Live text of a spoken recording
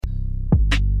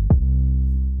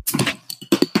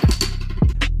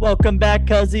Welcome back,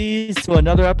 Cuzzies, to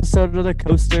another episode of the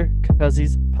Coaster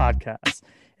Cuzzies podcast.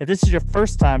 If this is your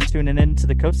first time tuning into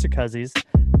the Coaster Cuzzies,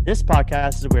 this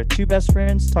podcast is where two best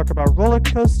friends talk about roller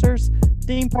coasters,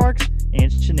 theme parks,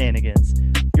 and shenanigans.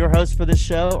 Your hosts for this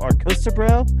show are Coaster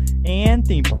Bro and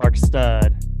Theme Park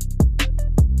Stud.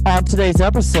 On today's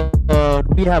episode,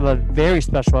 we have a very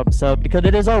special episode because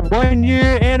it is our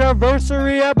 1-year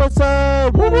anniversary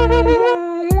episode.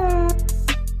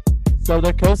 So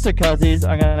the Coaster Cuzzies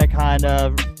are going to kind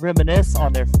of reminisce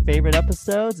on their favorite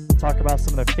episodes and talk about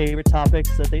some of their favorite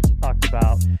topics that they talked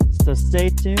about. So stay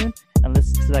tuned and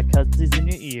listen to that Cuzzies in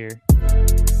your ear.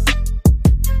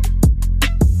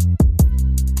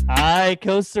 Hi,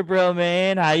 Coaster Bro,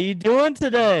 man. How you doing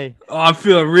today? Oh, I'm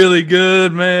feeling really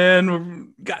good,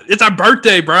 man. It's our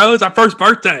birthday, bro. It's our first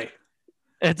birthday.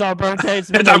 It's our birthday.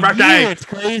 It's our birthday. It's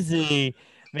crazy.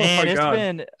 Man, it's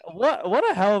been what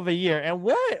a hell of a year, and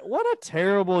what a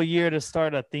terrible year to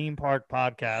start a theme park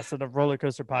podcast and a roller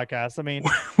coaster podcast. I mean,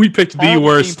 we picked the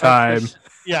worst time.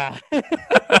 Yeah,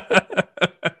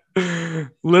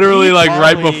 literally like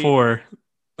right before.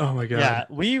 Oh my god. Yeah,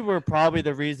 we were probably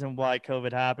the reason why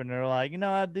COVID happened. They're like, you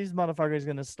know what, these motherfuckers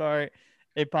gonna start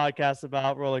a podcast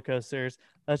about roller coasters.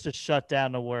 Let's just shut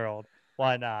down the world.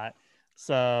 Why not?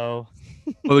 So,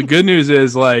 well, the good news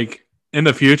is like, in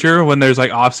the future, when there's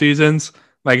like off seasons,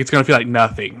 like it's going to feel like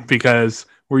nothing because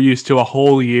we're used to a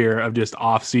whole year of just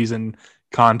off season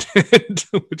content,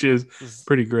 which is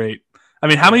pretty great. I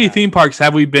mean, how many theme parks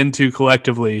have we been to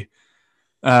collectively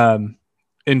in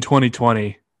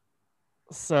 2020?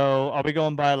 So are we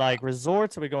going by like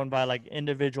resorts? Or are we going by like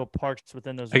individual parks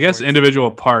within those? I guess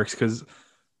individual parks, because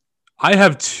I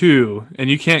have 2 and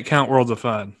you can't count Worlds of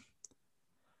Fun.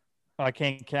 Oh, I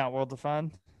can't count World of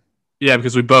Fun? Yeah,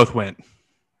 because we both went.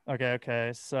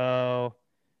 Okay. So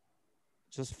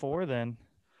just 4 then.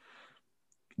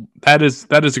 That is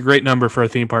a great number for a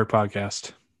theme park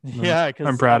podcast. Yeah,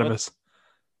 I'm proud of us.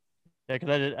 Yeah, because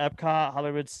I did Epcot,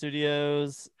 Hollywood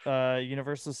Studios,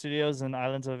 Universal Studios, and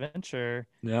Islands of Adventure.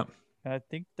 Yep. I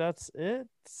think that's it.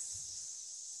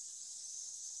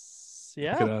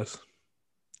 Yeah. Look at us.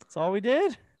 That's all we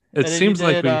did. It seems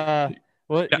like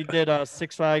you did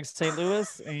Six Flags St.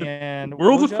 Louis and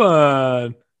World of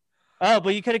Fun. Oh,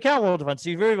 but you could have counted World of Fun, so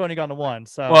you've really only gone to 1.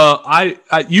 So well, I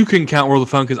you can count World of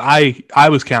Fun because I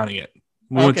was counting it.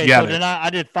 We went together. So then I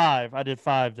did 5. I did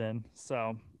 5 then.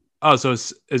 So so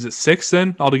is it 6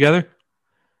 then altogether?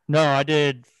 No, I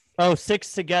did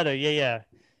 6 together. Yeah.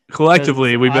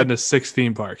 Collectively, we've been to 6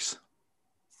 theme parks.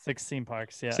 6 theme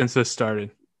parks, yeah. Since this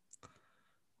started.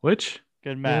 Which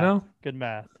good math. You know? Good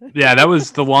math. Yeah, that was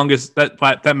the longest.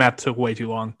 That math took way too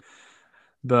long.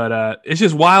 But it's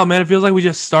just wild, man. It feels like we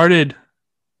just started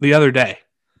the other day.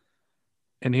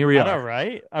 And here we are. I know,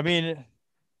 right? I mean,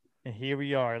 here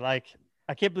we are. Like,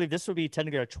 I can't believe this would be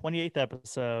technically our 28th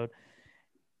episode.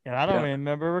 And I don't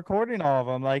remember recording all of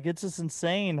them. Like, it's just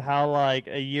insane how, like,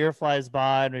 a year flies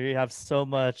by and we have so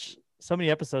many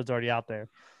episodes already out there.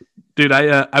 Dude,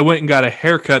 I went and got a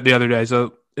haircut the other day.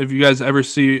 So if you guys ever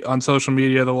see on social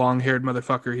media the long-haired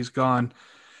motherfucker, he's gone.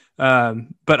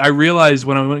 But I realized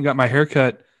when I went and got my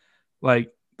haircut,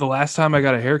 like the last time I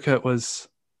got a haircut was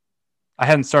I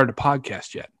hadn't started a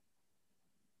podcast yet.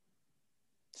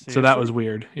 Seriously? So that was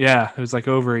weird. Yeah, it was like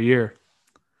over a year.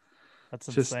 That's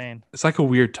insane. It's like a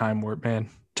weird time warp, man.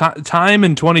 Time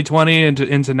in 2020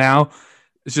 into now,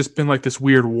 it's just been like this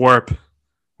weird warp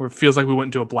where it feels like we went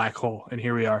into a black hole, and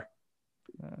here we are.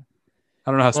 I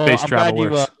don't know how space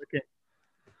travel works.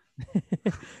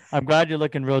 I'm glad you're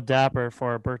looking real dapper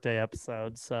for our birthday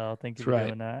episode. So thank you for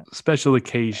doing that. Special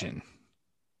occasion.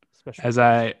 As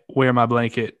I wear my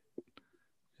blanket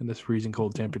in this freezing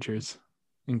cold temperatures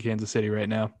in Kansas City right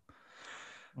now.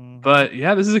 Mm-hmm. But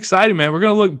yeah, this is exciting, man. We're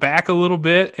going to look back a little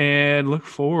bit and look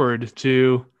forward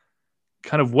to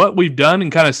kind of what we've done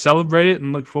and kind of celebrate it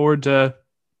and look forward to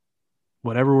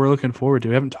whatever we're looking forward to.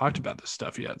 We haven't talked about this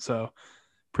stuff yet, so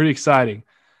pretty exciting.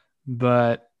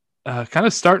 But kind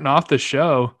of starting off the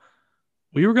show,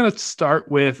 we were going to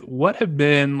start with what have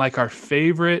been like our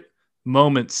favorite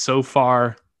moments so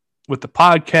far with the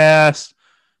podcast,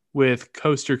 with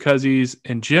Coaster Cuzzies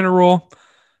in general.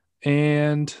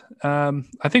 And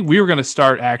I think we were going to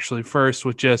start actually first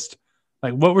with just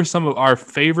like what were some of our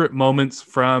favorite moments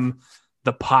from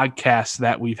the podcast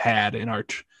that we've had in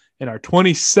our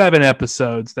 27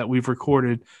 episodes that we've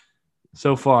recorded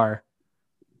so far.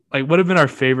 Like, what have been our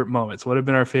favorite moments? What have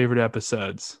been our favorite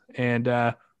episodes? And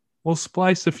we'll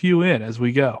splice a few in as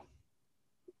we go.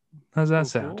 How's that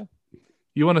sound? Cool.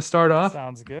 You want to start off?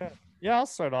 Sounds good. Yeah, I'll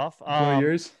start off.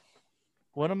 Yours?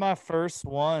 One of my first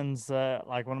ones,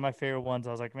 like one of my favorite ones,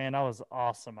 I was like, man, that was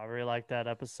awesome. I really liked that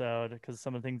episode because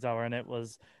some of the things that were in it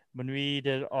was when we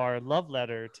did our love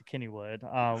letter to Kennywood.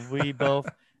 We both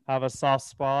have a soft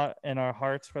spot in our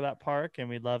hearts for that park, and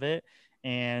we love it.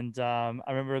 And I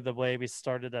remember the way we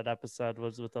started that episode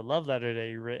was with a love letter that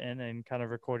you written and kind of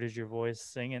recorded your voice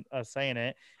saying it.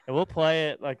 And we'll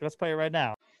play it. Let's play it right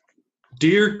now.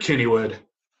 Dear Kennywood,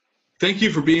 thank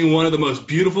you for being one of the most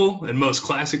beautiful and most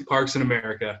classic parks in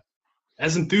America.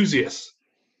 As enthusiasts,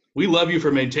 we love you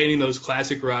for maintaining those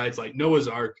classic rides like Noah's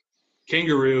Ark,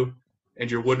 Kangaroo, and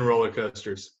your wooden roller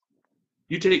coasters.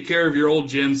 You take care of your old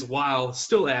gyms while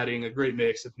still adding a great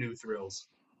mix of new thrills.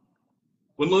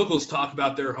 When locals talk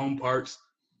about their home parks,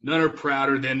 none are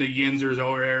prouder than the Yinzers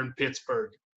over there in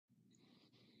Pittsburgh.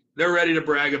 They're ready to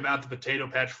brag about the Potato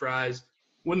Patch Fries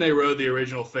when they rode the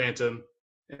original Phantom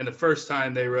and the first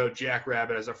time they rode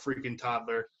Jackrabbit as a freaking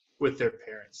toddler with their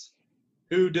parents,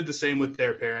 who did the same with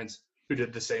their parents, who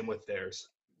did the same with theirs.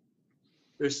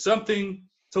 There's something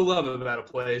to love about a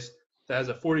place that has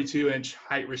a 42-inch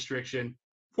height restriction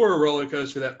for a roller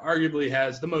coaster that arguably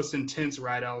has the most intense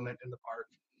ride element in the park,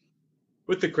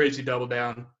 with the Crazy Double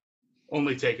Down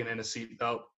only taking in a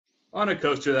seatbelt on a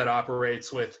coaster that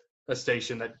operates with a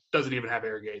station that doesn't even have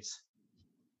air gates.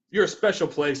 You're a special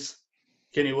place,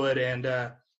 Kennywood,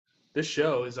 and this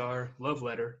show is our love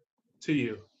letter to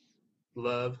you.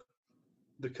 Love,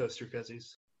 the Coaster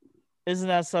Cuzzies. Isn't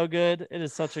that so good? It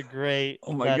is such a great.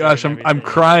 Oh my gosh, I'm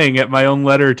crying at my own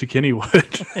letter to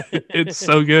Kennywood. It's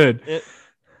so good. It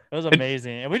was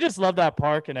amazing, and we just love that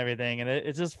park and everything, and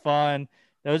it's just fun.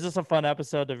 It was just a fun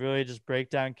episode to really just break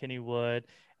down Kennywood.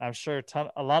 I'm sure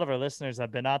a lot of our listeners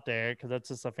have been out there because that's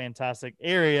just a fantastic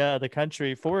area of the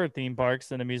country for theme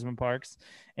parks and amusement parks.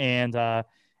 And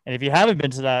if you haven't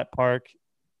been to that park,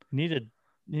 you need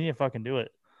to fucking do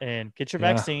it and get your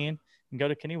vaccine and go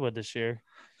to Kennywood this year.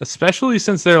 Especially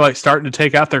since they're like starting to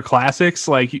take out their classics.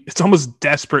 Like it's almost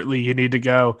desperately you need to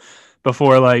go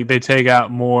before like they take out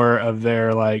more of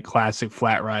their like classic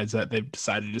flat rides that they've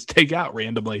decided to just take out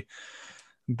randomly.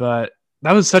 But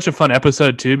that was such a fun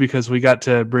episode too, because we got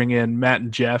to bring in Matt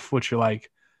and Jeff, which are like,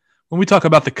 when we talk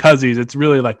about the Cuzzies, it's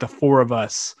really like the four of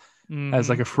us as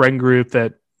like a friend group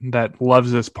that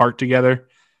loves this park together.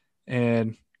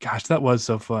 And gosh, that was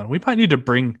so fun. We might need to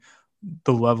bring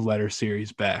the Love Letter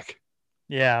series back.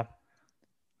 Yeah.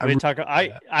 I think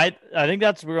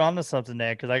we're on to something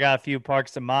there because I got a few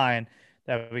parks in mind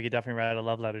that we could definitely write a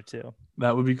love letter to.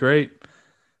 That would be great.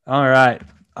 All right.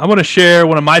 I want to share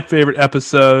one of my favorite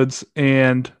episodes,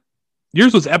 and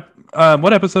yours was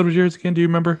what episode was yours again? Do you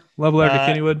remember? Love Letter to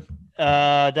Kennywood?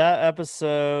 That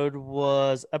episode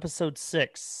was episode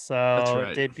 6. So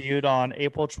right. It debuted on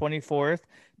April 24th,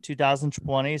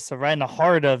 2020. So right in the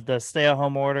heart of the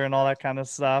stay-at-home order and all that kind of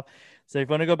stuff. So if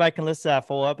you want to go back and listen to that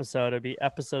full episode, it'd be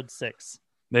episode 6.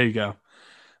 There you go.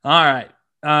 All right.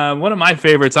 One of my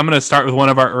favorites, I'm going to start with one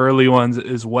of our early ones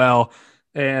as well.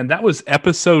 And that was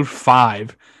episode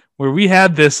 5, where we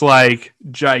had this like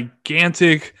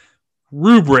gigantic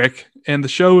rubric, and the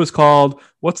show was called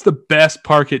 "What's the Best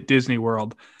Park at Disney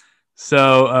World?"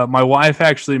 So my wife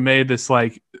actually made this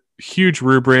like huge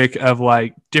rubric of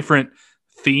like different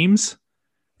themes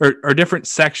or different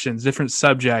sections, different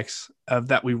subjects of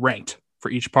that we ranked for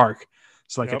each park.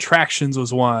 So like attractions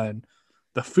was one,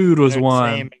 the food was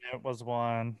one, it was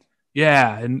one.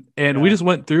 Yeah, and we just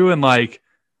went through and like,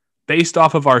 based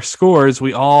off of our scores,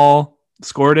 we all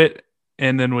scored it,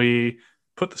 and then we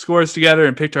put the scores together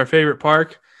and picked our favorite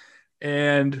park,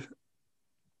 and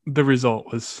the result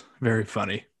was very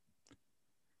funny.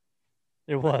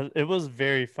 It was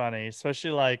very funny,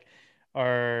 especially like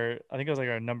I think it was like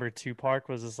our number 2 park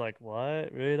was just like,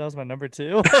 what? Really? That was my number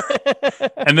 2?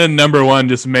 And then number 1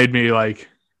 just made me like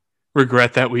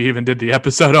regret that we even did the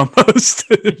episode almost.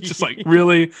 Just like,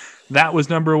 really? That was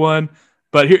number 1?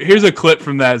 But here's a clip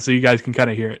from that so you guys can kind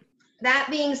of hear it. That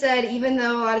being said, even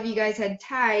though a lot of you guys had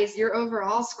ties, your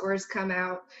overall scores come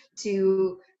out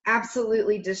to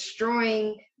absolutely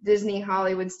destroying Disney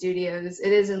Hollywood Studios.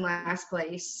 It is in last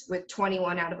place with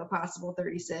 21 out of a possible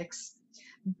 36.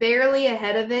 Barely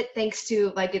ahead of it, thanks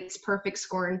to like its perfect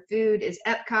score in food, is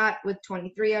Epcot with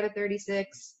 23 out of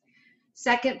 36.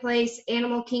 Second place,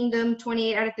 Animal Kingdom,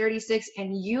 28 out of 36.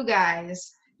 And you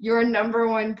guys, your number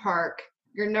 1 park,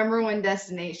 your number 1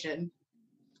 destination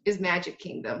is Magic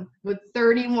Kingdom with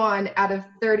 31 out of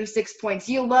 36 points.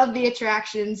 You love the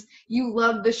attractions. You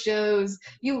love the shows.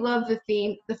 You love the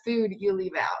theme. The food you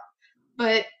leave out.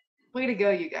 But way to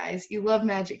go, you guys. You love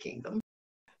Magic Kingdom.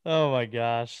 Oh, my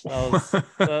gosh. That was,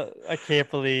 I can't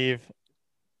believe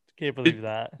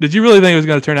that. Did you really think it was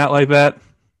going to turn out like that?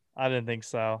 I didn't think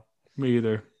so. Me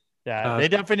either. Yeah, they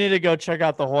definitely need to go check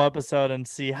out the whole episode and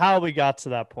see how we got to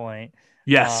that point.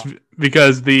 Yes,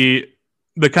 because the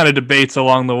kind of debates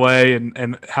along the way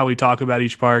and how we talk about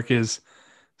each park is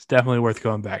definitely worth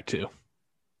going back to.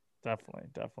 Definitely.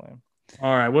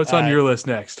 All right, what's on your list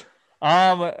next?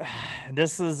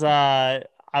 This is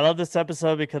I love this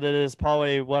episode because it is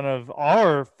probably one of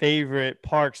our favorite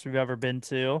parks we've ever been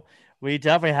to. We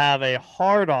definitely have a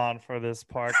hard on for this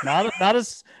park. Not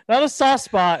a soft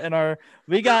spot in our.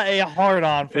 We got a hard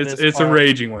on for this. It's park. A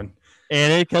raging one,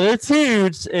 and because it's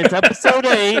huge. It's episode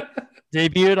 8,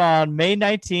 debuted on May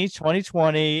 19th,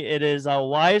 2020. It is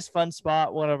Why is Fun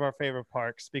Spot one of our favorite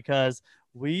parks because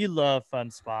we love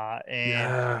Fun Spot, and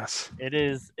yes. it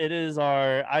is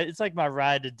it's like my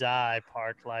ride to die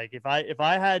park. Like if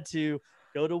I had to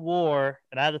go to war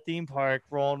and I had a theme park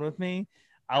rolling with me,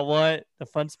 I want the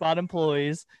Fun Spot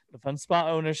employees, the Fun Spot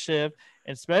ownership,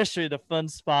 and especially the Fun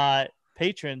Spot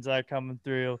patrons that are coming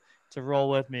through to roll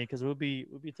with me because we'll be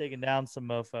taking down some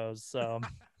mofos. So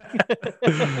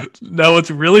no,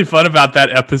 what's really fun about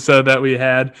that episode that we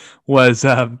had was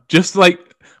just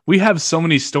like we have so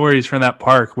many stories from that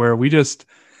park where we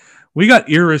got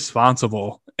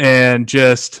irresponsible and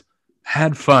just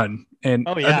had fun. And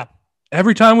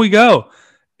every time we go,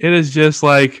 it is just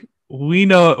like we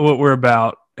know what we're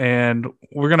about. And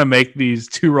we're going to make these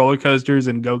 2 roller coasters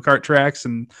and go-kart tracks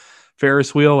and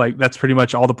Ferris wheel. Like that's pretty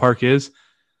much all the park is.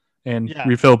 And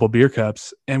refillable beer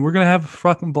cups. And we're going to have a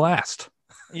fucking blast.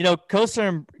 You know,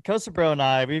 Coaster Bro and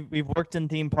I, we've worked in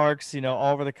theme parks, you know,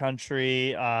 all over the country.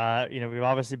 You know, we've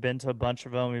obviously been to a bunch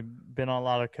of them. We've been on a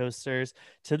lot of coasters.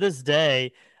 To this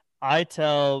day, I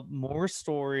tell more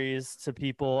stories to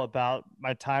people about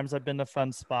my times I've been to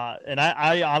Fun Spot. And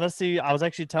I honestly, I was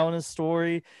actually telling a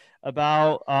story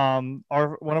about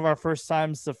one of our first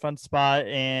times to Fun Spot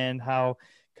and how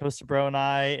Coaster Bro and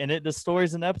I, and the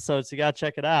story's in episodes, so you gotta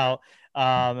check it out.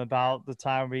 About the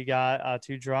time we got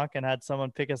too drunk and had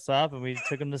someone pick us up, and we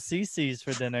took them to CC's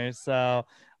for dinner. So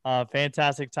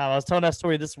fantastic time. I was telling that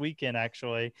story this weekend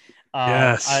actually.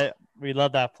 Yes, we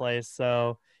love that place.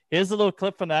 So here's a little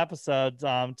clip from the episode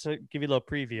to give you a little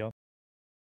preview.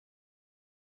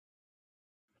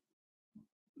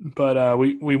 But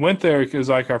we went there because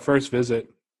like our first visit,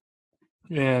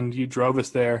 and you drove us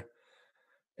there.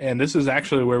 And this is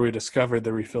actually where we discovered the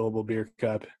refillable beer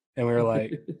cup. And we were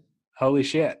like, holy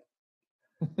shit,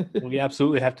 we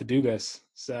absolutely have to do this.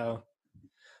 So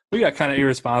we got kind of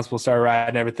irresponsible, started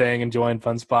riding everything, enjoying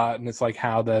Fun Spot. And it's like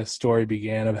how the story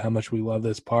began of how much we love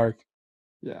this park.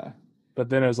 Yeah. But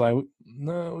then it was like,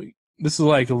 no, this is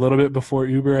like a little bit before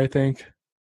Uber, I think.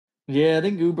 Yeah, I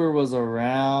think Uber was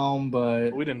around,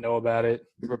 but we didn't know about it.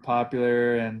 Super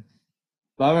popular.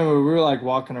 But I remember we were like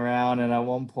walking around, and at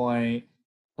one point,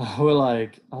 I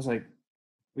was like,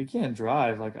 we can't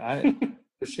drive. Like I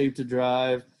was shaped to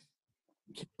drive.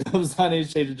 I was not in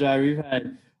shape to drive. We've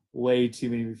had way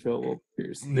too many refillable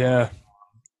beers. Yeah.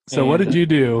 So what did you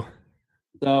do?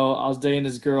 So I was dating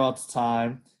this girl at the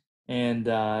time, and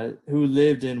who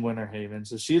lived in Winter Haven.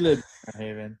 So she lived in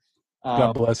Winter Haven.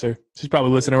 God bless her. She's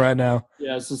probably listening right now.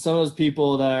 Yeah. So some of those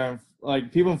people that are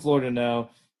like people in Florida know,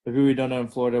 but people we don't know in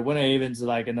Florida, Winter Haven's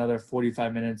like another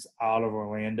 45 minutes out of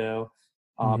Orlando.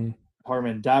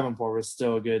 Apartment in Davenport was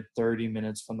still a good 30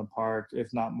 minutes from the park,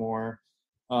 if not more.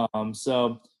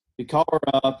 So we call her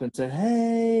up and said,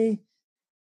 hey,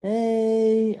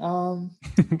 hey,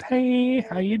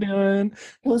 how you doing?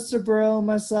 Coaster Bro and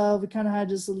myself, we kind of had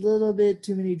just a little bit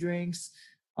too many drinks.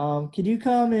 Can you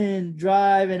come and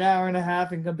drive an hour and a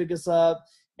half and come pick us up?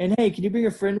 And hey, can you bring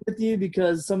a friend with you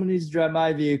because someone needs to drive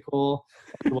my vehicle?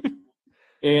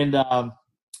 And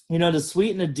you know, to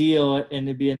sweeten the deal and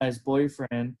to be a nice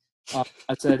boyfriend, I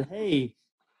said, hey,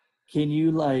 can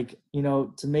you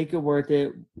to make it worth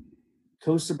it,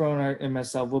 Coaster Bro and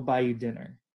myself will buy you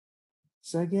dinner.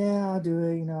 She's like, yeah, I'll do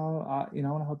it. I want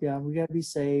to help you out. We got to be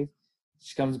safe.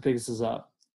 She comes and picks us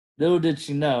up. Little did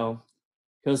she know,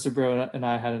 Coaster Bro and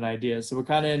I had an idea. So we're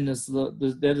kind of in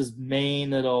this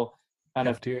main little kind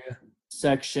of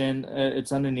section.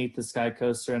 It's underneath the Sky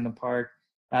Coaster in the park.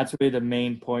 That's really the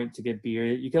main point to get beer.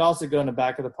 You could also go in the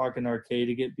back of the park in the arcade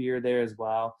to get beer there as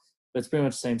well. But it's pretty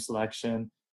much the same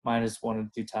selection, minus 1 or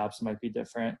 2 taps. It might be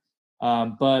different.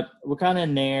 But we're kind of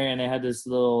in there, and they had this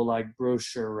little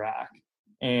brochure rack.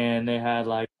 And they had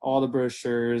all the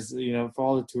brochures, for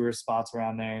all the tourist spots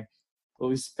around there. But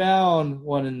we found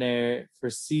one in there for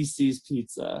CC's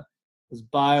Pizza. It was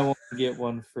buy one, get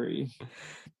one free.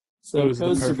 So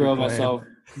Coaster Bro and myself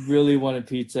really wanted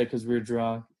pizza because we were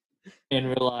drunk. And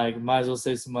we're like, might as well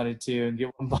save some money too and get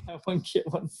one buy one,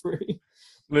 get one free.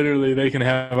 Literally, they can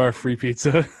have our free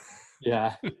pizza.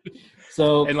 Yeah.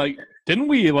 So and like, didn't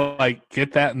we like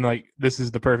get that and like this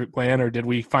is the perfect plan, or did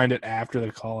we find it after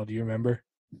the call? Do you remember?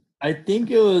 I think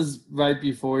it was right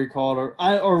before he called,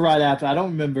 or right after. I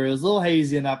don't remember. It was a little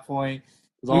hazy at that point.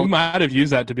 We might have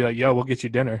used that to be like, "Yo, we'll get you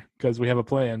dinner because we have a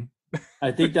plan."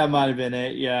 I think that might have been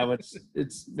it. Yeah, which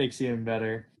it makes it even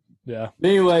better. Yeah. But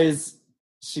anyways,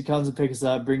 she comes and picks us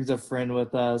up, brings a friend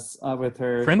with us, with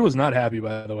her. Friend was not happy,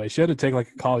 by the way. She had to take like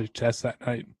a college test that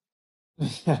night.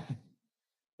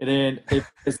 And then they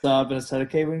picked us up and said,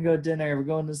 "Okay, we're gonna go to dinner. We're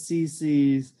going to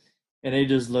CC's," and they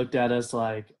just looked at us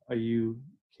like, "Are you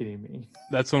kidding me?"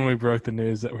 That's when we broke the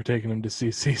news that we're taking him to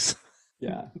CC's.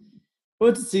 Yeah.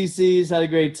 Went to CC's, had a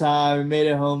great time, we made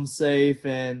it home safe,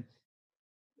 and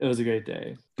it was a great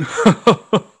day.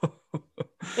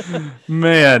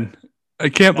 Man, I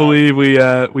can't believe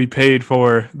we paid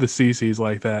for the CC's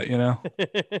like that, you know?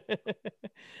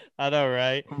 I know,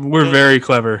 right? We're very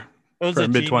clever. It was a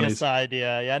genius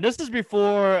idea. Yeah, and this is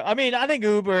before, I mean, I think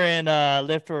Uber and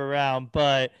Lyft were around,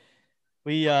 but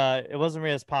it wasn't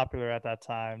really as popular at that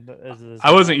time.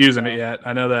 I wasn't using it yet.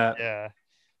 I know that. Yeah.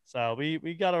 So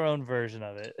we got our own version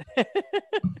of it.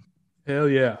 Hell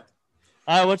yeah.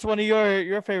 What's one of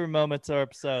your favorite moments or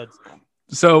episodes?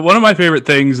 So one of my favorite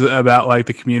things about like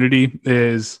the community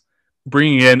is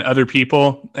bringing in other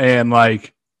people and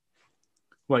like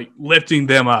lifting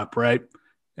them up, right?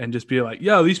 And just be like,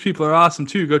 "Yo, these people are awesome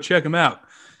too. Go check them out."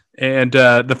 And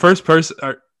the first person,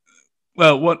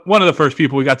 one of the first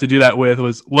people we got to do that with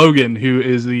was Logan, who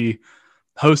is the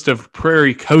host of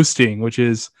Prairie Coasting, which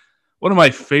is one of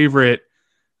my favorite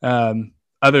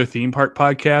other theme park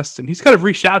podcasts. And he's kind of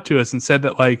reached out to us and said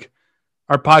that like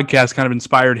our podcast kind of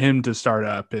inspired him to start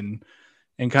up and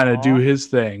kind of do his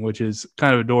thing, which is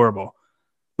kind of adorable.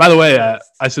 By the way,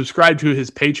 I subscribed to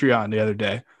his Patreon the other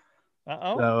day.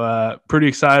 So pretty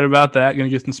excited about that. Going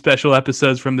to get some special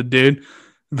episodes from the dude.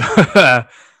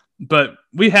 But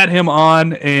we had him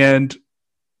on, and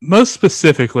most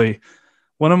specifically,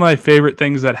 one of my favorite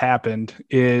things that happened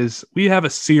is we have a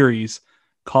series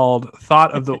called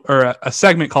a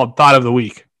segment called Thought of the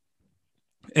Week.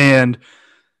 And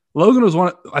Logan was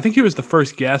I think he was the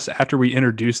first guest after we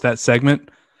introduced that segment.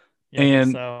 Yeah,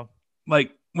 and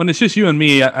like when it's just you and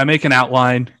me, I make an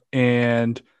outline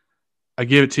and I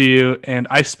give it to you and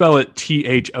I spell it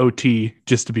THOT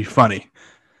just to be funny.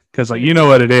 Because like, you know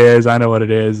what it is. I know what it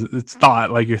is. It's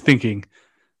thought, like you're thinking,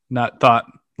 not thought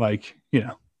like, you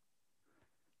know,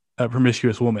 a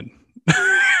promiscuous woman.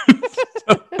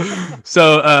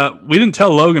 So we didn't tell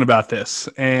Logan about this,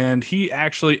 and he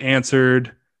actually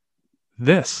answered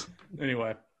this.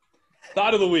 Anyway,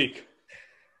 thought of the week.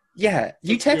 Yeah,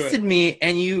 you texted me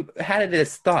and you had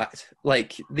this thought,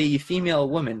 like the female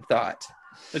woman thought.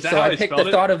 So I picked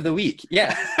the thought of the week.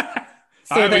 Yeah.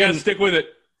 So all right, we gotta stick with it.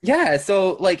 Yeah,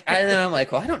 so like, and then I'm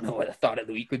like, well, I don't know what a thought of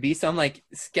the week would be. So I'm like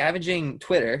scavenging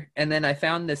Twitter, and then I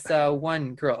found this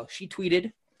one girl. She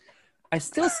tweeted, "I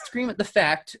still scream at the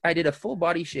fact I did a full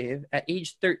body shave at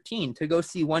age 13 to go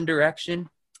see One Direction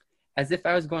as if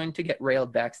I was going to get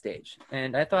railed backstage."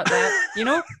 And I thought that, you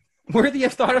know, worthy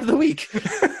of thought of the week.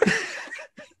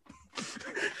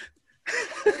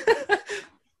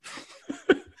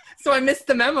 So I missed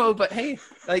the memo, but hey,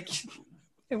 like,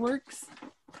 it works.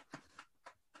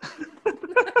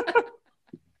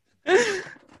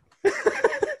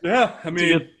 Yeah, I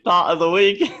mean, thought of the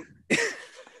week.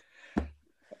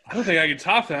 I don't think I can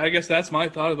top that. I guess that's my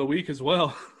thought of the week as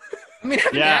well. I mean,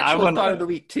 I went thought of the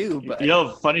week too. But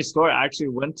funny story. I actually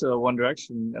went to One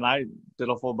Direction and I did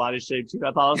a full body shave too.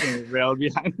 I thought I was going to be railed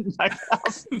behind the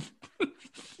house.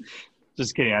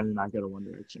 Just kidding. I did not go to One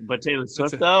Direction. But Taylor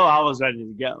Swift, though, I was ready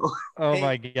to go. Oh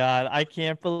my God. I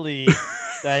can't believe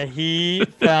that he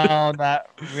found that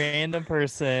random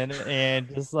person and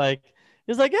just like,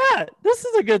 he's like, yeah, this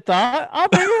is a good thought. I'll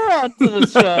bring her on to the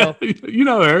show. You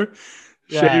know her.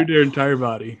 Yeah. Shaved her entire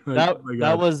body.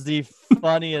 That was the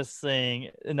funniest thing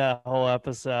in that whole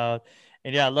episode.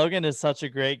 And yeah, Logan is such a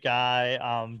great guy.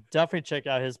 Definitely check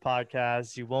out his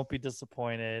podcast. You won't be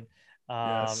disappointed.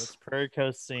 Yes. It's Prairie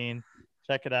Coasting.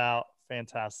 Check it out.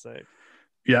 Fantastic.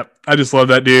 Yep. I just love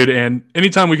that dude. And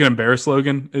anytime we can embarrass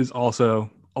Logan is also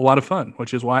a lot of fun,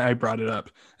 which is why I brought it up.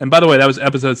 And by the way, that was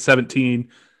episode 17.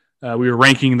 We were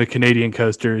ranking the Canadian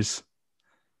coasters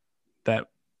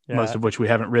most of which we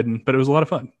haven't ridden, but it was a lot of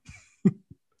fun.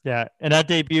 Yeah. And that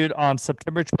debuted on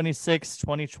September 26,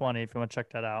 2020, if you want to check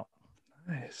that out.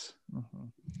 Nice.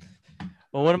 Mm-hmm.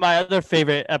 Well, one of my other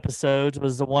favorite episodes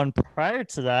was the one prior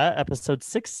to that, episode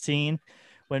 16,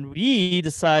 when we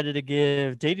decided to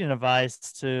give dating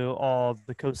advice to all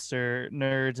the coaster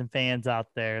nerds and fans out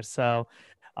there. So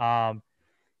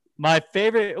My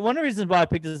favorite, one of the reasons why I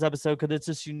picked this episode, because it's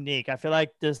just unique. I feel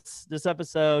like this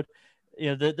episode,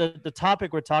 the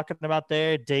topic we're talking about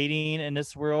there, dating in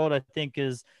this world, I think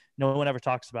is no one ever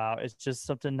talks about. It's just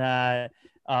something that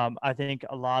I think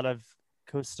a lot of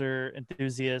coaster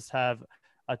enthusiasts have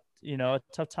a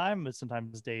tough time with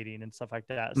sometimes dating and stuff like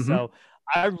that. Mm-hmm. So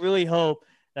I really hope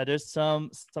that there's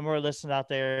some of our listeners out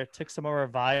there took some of our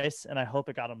advice, and I hope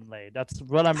it got them laid. That's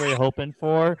what I'm really hoping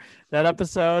for that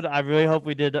episode. I really hope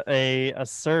we did a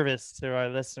service to our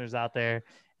listeners out there,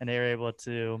 and they were able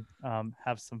to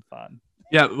have some fun.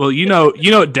 Yeah, well,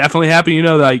 it definitely happened.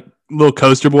 Like little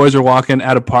coaster boys are walking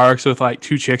out of parks with like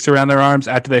two chicks around their arms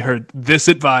after they heard this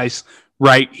advice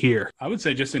right here. I would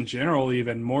say just in general,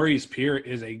 even Maury's Pier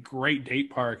is a great date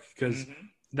park because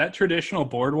that traditional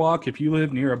boardwalk, if you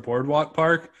live near a boardwalk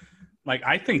park, like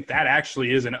I think that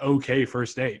actually is an okay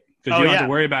first date because you don't have to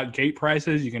worry about gate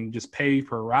prices. You can just pay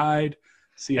per ride.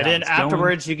 And then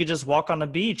afterwards, you could just walk on the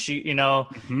beach.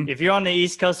 If you're on the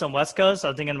East Coast and West Coast,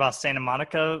 I'm thinking about Santa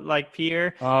Monica, like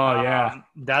pier. Oh, yeah.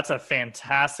 That's a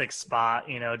fantastic spot.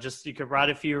 Just you could ride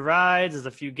a few rides, there's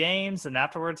a few games, and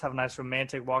afterwards have a nice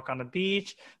romantic walk on the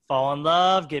beach, fall in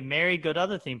love, get married, go to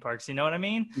other theme parks. You know what I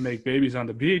mean? Make babies on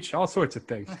the beach, all sorts of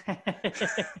things.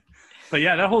 But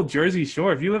yeah, that whole Jersey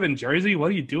Shore, if you live in Jersey,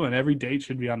 what are you doing? Every date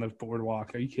should be on the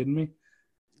boardwalk. Are you kidding me?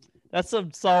 That's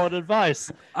some solid advice.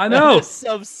 I know.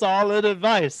 Some solid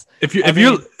advice.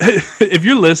 If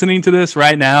you're listening to this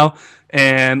right now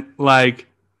and like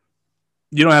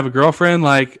you don't have a girlfriend,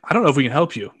 like I don't know if we can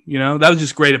help you. That was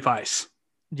just great advice.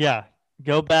 Yeah,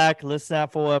 go back, listen to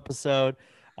that full episode.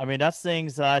 I mean, that's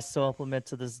things that I still implement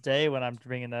to this day when I'm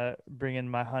bringing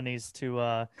my honeys to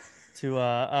or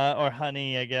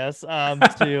honey, I guess,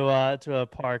 to a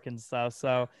park and stuff.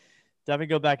 So. Definitely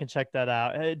go back and check that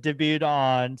out. It debuted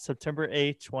on September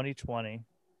 8th, 2020.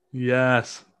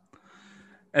 Yes.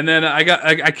 And then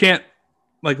I can't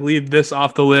like leave this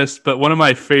off the list, but one of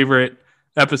my favorite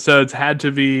episodes had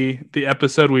to be the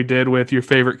episode we did with Your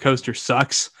Favorite Coaster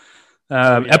Sucks.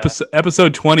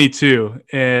 Episode 22.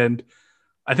 And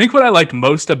I think what I liked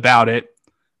most about it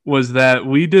was that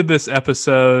we did this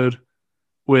episode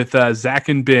with Zach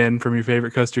and Ben from Your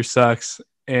Favorite Coaster Sucks.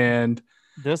 And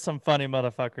there's some funny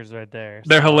motherfuckers right there.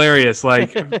 They're hilarious.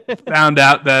 Like, found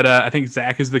out that I think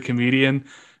Zach is the comedian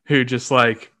who just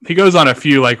like he goes on a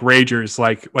few like ragers,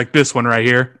 like this one right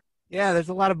here. Yeah, there's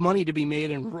a lot of money to be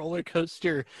made in roller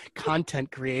coaster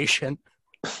content creation.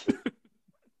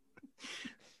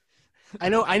 I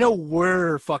know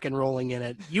we're fucking rolling in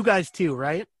it. You guys too,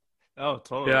 right? Oh,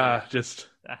 totally. Yeah, just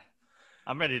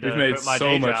I'm ready to we've made quit my so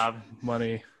day much job.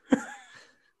 money.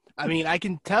 I mean, I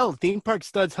can tell Theme Park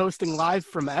Studs hosting live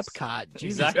from Epcot.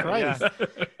 Jesus Christ. Yeah.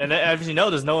 And as you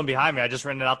know, there's no one behind me. I just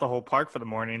rented out the whole park for the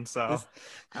morning. So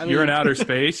you're in outer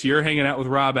space. You're hanging out with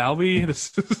Rob Albee. The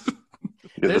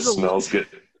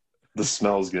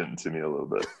smell's getting to me a little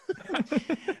bit.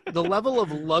 The level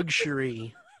of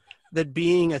luxury that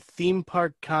being a theme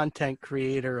park content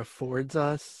creator affords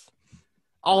us,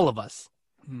 all of us.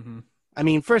 Mm-hmm. I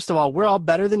mean, first of all, we're all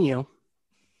better than you.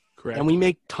 Correct. And we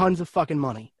make tons of fucking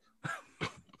money.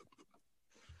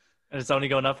 And it's only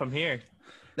going up from here.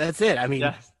 That's it. I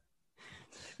mean,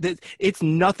 it's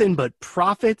nothing but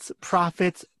profits,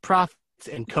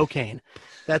 and cocaine.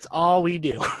 That's all we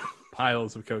do.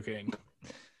 Piles of cocaine.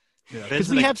 Because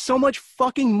we have so much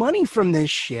fucking money from this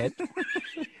shit.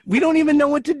 We don't even know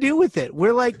what to do with it.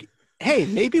 We're like, hey,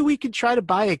 maybe we could try to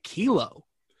buy a kilo.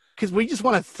 Because we just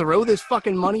want to throw this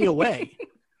fucking money away.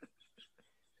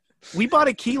 We bought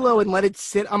a kilo and let it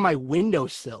sit on my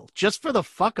windowsill just for the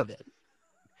fuck of it.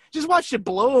 Just watched it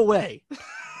blow away.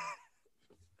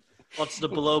 Watch the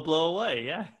blow away,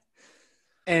 yeah.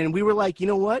 And we were like, you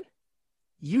know what?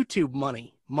 YouTube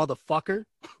money, motherfucker.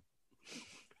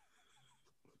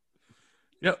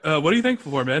 Yeah, what do you think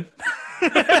for, man?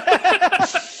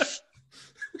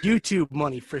 YouTube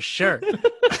money for sure.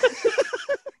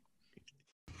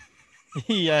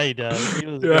 Yeah, he does. He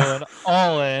was going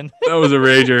all in. That was a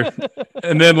rager.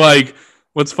 And then, like,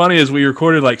 what's funny is we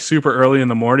recorded, like, super early in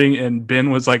the morning, and Ben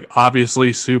was, like,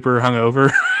 obviously super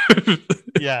hungover.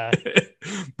 Yeah.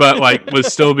 But, like,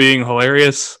 was still being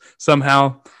hilarious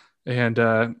somehow. And,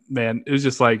 man, it was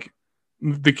just, like,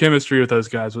 the chemistry with those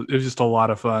guys, it was just a lot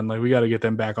of fun. Like, we got to get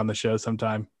them back on the show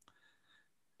sometime.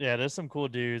 Yeah, there's some cool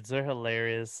dudes. They're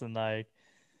hilarious and, like,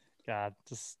 God,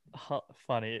 just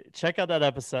funny. Check out that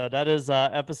episode. That is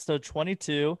episode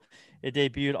 22. It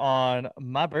debuted on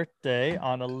my birthday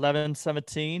on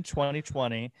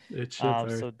 11/17/2020. It's your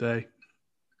birthday. So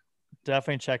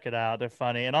definitely check it out. They're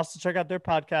funny. And also check out their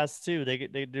podcast too.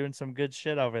 They're doing some good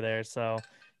shit over there. So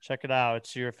check it out.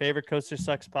 It's Your Favorite Coaster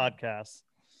Sucks podcast.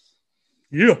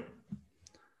 Yeah.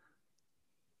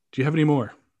 Do you have any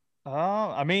more?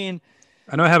 I mean,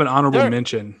 I know I have an honorable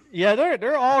mention. Yeah,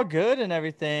 they're all good and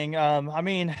everything. I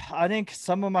mean, I think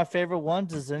some of my favorite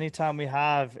ones is anytime we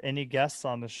have any guests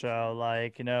on the show.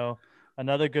 Like,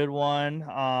 another good one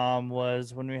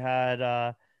was when we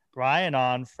had Ryan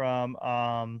on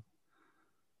from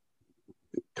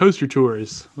Coaster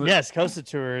Tours. Yes, Coaster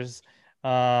Tours.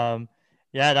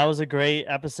 Yeah, that was a great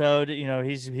episode.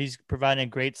 He's providing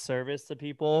great service to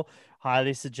people.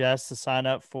 Highly suggest to sign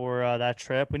up for that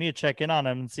trip. We need to check in on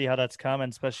him and see how that's coming,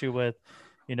 especially with,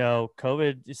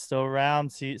 COVID is still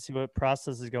around. See what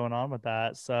process is going on with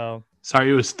that. So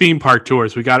sorry, it was Theme Park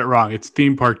Tours. We got it wrong. It's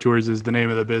Theme Park Tours is the name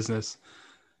of the business.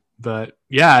 But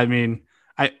yeah, I mean,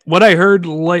 I heard,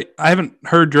 I haven't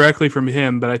heard directly from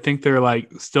him, but I think they're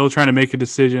still trying to make a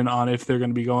decision on if they're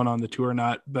going to be going on the tour or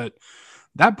not. But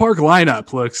that park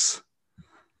lineup looks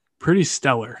pretty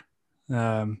stellar.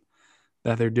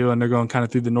 That they're doing. They're going kind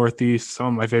of through the Northeast, some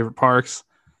of my favorite parks.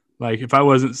 If I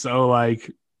wasn't so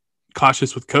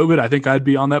cautious with COVID, I think I'd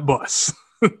be on that bus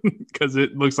because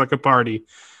it looks like a party.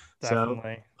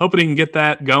 Definitely. So hoping he can get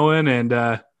that going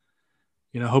and,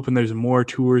 hoping there's more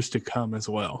tours to come as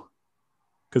well.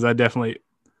 Because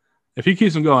if he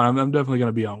keeps them going, I'm definitely going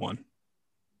to be on one.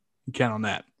 You count on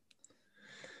that.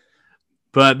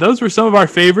 But those were some of our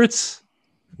favorites.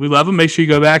 We love them. Make sure you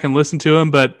go back and listen to them.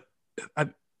 But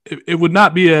it would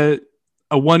not be a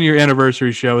 1-year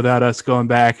anniversary show without us going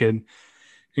back and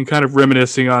kind of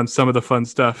reminiscing on some of the fun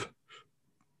stuff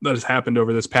that has happened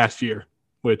over this past year,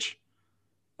 which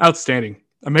outstanding.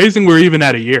 Amazing we're even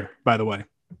at a year, by the way.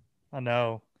 I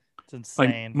know. It's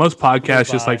insane. Most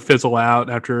podcasts just fizzle out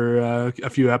after a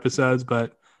few episodes,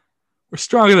 but we're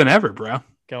stronger than ever, bro.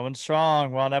 Going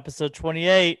strong. We're on episode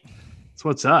 28. That's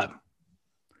what's up.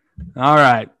 All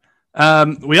right.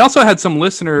 We also had some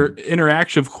listener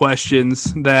interactive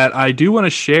questions that I do want to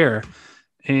share.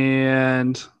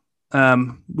 And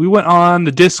we went on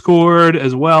the Discord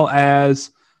as well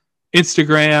as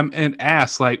Instagram and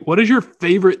asked, what is your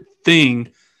favorite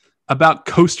thing about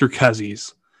Coaster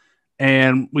Cuzzies?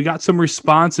 And we got some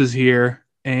responses here.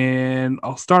 And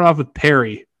I'll start off with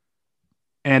Perry.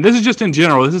 And this is just in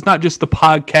general. This is not just the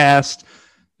podcast.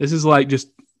 This is just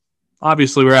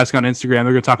obviously we're asking on Instagram. They're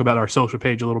going to talk about our social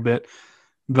page a little bit.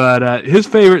 But his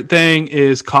favorite thing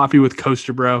is coffee with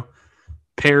Coaster Bro.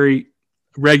 Perry,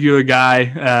 regular guy.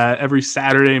 Every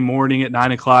Saturday morning at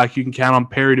 9:00, you can count on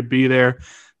Perry to be there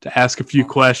to ask a few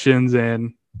questions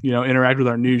and, interact with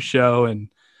our news show. And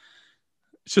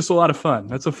it's just a lot of fun.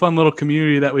 That's a fun little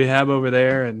community that we have over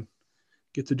there and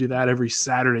get to do that every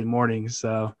Saturday morning.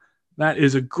 So that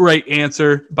is a great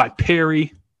answer by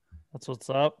Perry. That's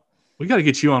what's up. We got to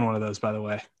get you on one of those, by the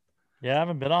way. Yeah, I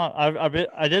haven't been on.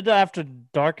 I did that after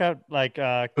dark out,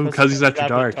 Cuzzies After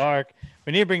Dark.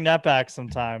 We need to bring that back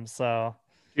sometime. So,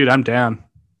 dude, I'm down.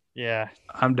 Yeah,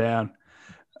 I'm down.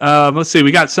 Let's see.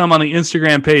 We got some on the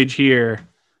Instagram page here.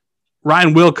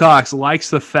 Ryan Wilcox likes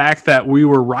the fact that we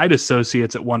were ride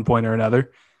associates at one point or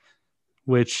another.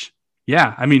 Which,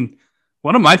 yeah, I mean,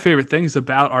 one of my favorite things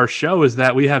about our show is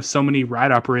that we have so many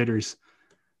ride operators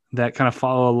that kind of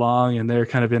follow along, and they're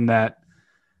kind of in that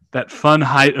fun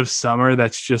height of summer.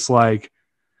 That's just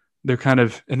they're kind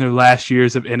of in their last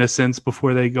years of innocence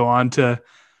before they go on to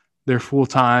their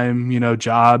full-time,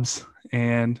 jobs,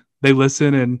 and they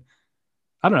listen. And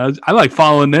I don't know, I like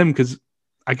following them because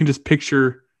I can just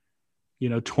picture,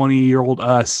 20-year-old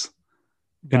us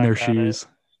in their shoes.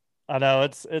 I know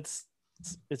it's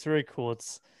really cool.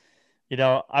 It's,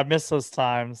 I miss those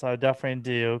times. I definitely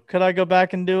do. Could I go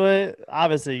back and do it?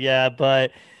 Obviously, yeah.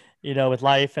 But, with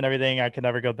life and everything, I could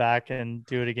never go back and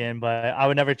do it again. But I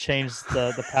would never change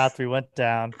the path we went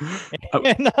down.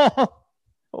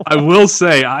 I will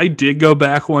say I did go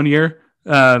back one year.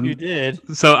 You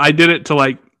did? So I did it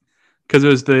to because it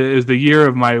was the year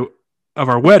of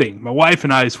our wedding, my wife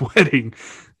and I's wedding.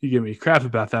 You give me crap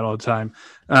about that all the time.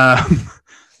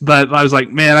 But I was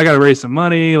like, man, I got to raise some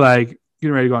money.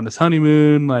 Getting ready to go on this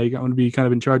honeymoon. I'm going to be kind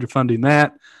of in charge of funding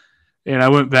that. And I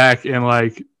went back and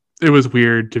it was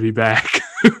weird to be back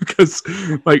because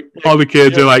all the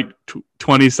kids are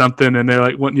 20 something and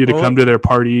they're wanting you to come to their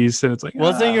parties. And it's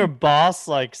wasn't your boss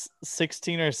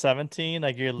 16 or 17?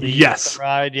 Your lead? Yes.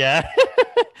 Ride. Yeah.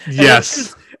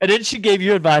 Yes. And then she gave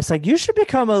you advice you should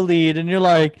become a lead. And you're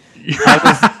like,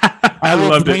 I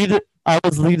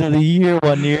was lead of the year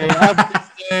one year.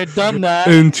 I've done that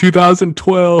in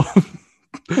 2012.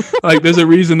 There's a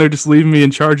reason they're just leaving me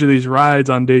in charge of these rides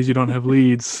on days you don't have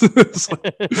leads. Because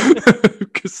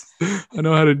I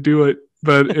know how to do it.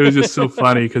 But it was just so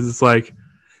funny because it's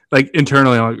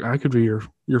internally, I could be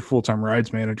your full-time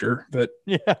rides manager. But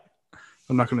yeah,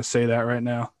 I'm not going to say that right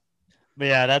now. But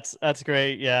yeah, that's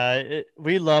great. Yeah,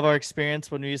 we love our experience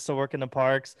when we used to work in the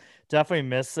parks. Definitely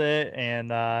miss it,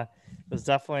 and it was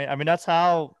definitely. That's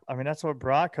what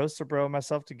brought Coaster Bro and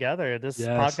myself together. This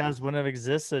podcast wouldn't have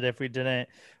existed if we didn't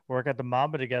work at the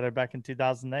Mamba together back in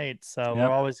 2008. So we're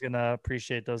always gonna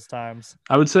appreciate those times.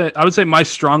 I would say my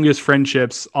strongest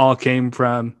friendships all came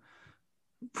from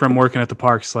working at the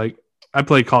parks. Like, I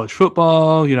played college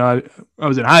football, I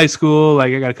was in high school.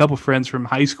 Like, I got a couple friends from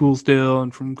high school still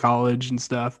and from college and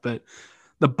stuff. But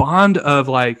the bond of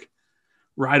like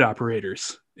ride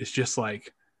operators is just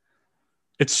like,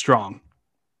 it's strong.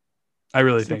 I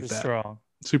really think that.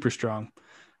 Super strong.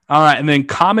 All right. And then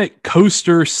Comet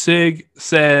Coaster Sig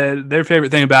said their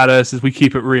favorite thing about us is we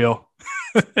keep it real.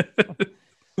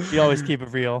 We always keep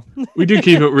it real. We do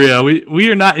keep it real. We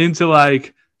are not into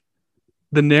like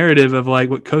the narrative of like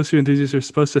what coaster enthusiasts are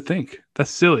supposed to think. That's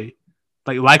silly.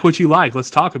 Like what you like. Let's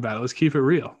talk about it. Let's keep it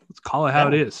real. Let's call it how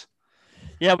it is.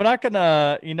 Yeah, we're not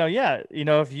gonna,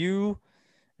 if you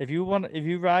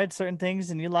ride certain things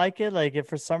and you like it, like if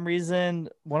for some reason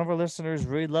one of our listeners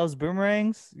really loves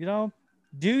boomerangs,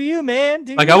 do you, man?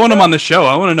 I want them on the show.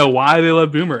 I want to know why they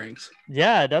love boomerangs.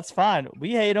 Yeah, that's fine.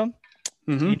 We hate them.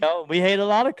 Mm-hmm. We hate a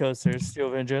lot of coasters, Steel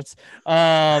Vengeance.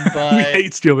 But we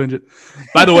hate Steel Vengeance.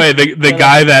 By the way, the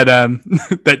guy that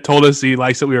that told us he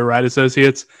likes that we were ride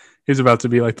associates, he's about to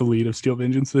be like the lead of Steel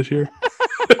Vengeance this year.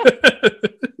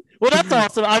 Well, that's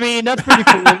awesome. That's pretty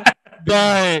cool.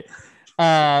 But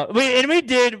we're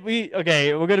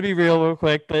gonna be real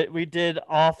quick, but we did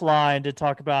offline to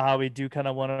talk about how we do kind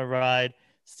of want to ride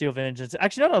Steel Vengeance.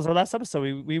 Actually, no, that was our last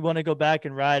episode. We want to go back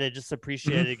and ride it, just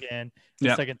appreciate it again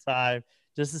the second time,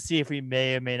 just to see if we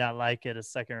may or may not like it a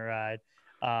second ride.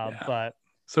 But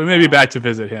so we may be back to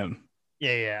visit him.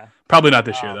 Yeah. Probably not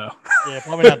this year though. Yeah,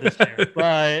 probably not this year,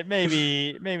 but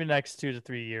maybe next 2 to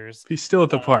 3 years. He's still at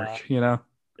the park, Yeah.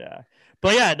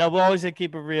 But yeah, no, we'll always gonna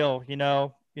keep it real.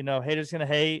 Haters gonna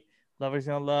hate, lovers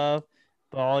gonna love,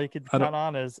 but all you can count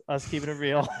on is us keeping it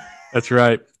real. That's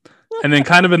right. And then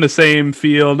kind of in the same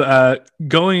field,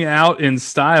 Going Out in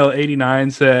Style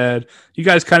 89 said, you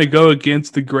guys kind of go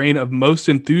against the grain of most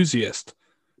enthusiasts.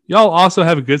 Y'all also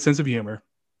have a good sense of humor.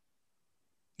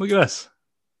 Look at us.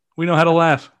 We know how to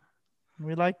laugh.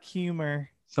 We like humor.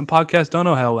 Some podcasts don't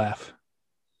know how to laugh.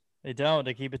 They don't.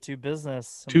 They keep it too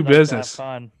business. Too business.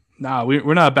 Fun. Nah,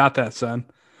 we're not about that, son.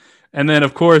 And then,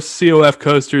 of course, COF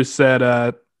Coasters said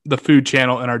the food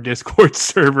channel in our Discord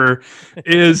server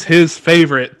is his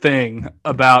favorite thing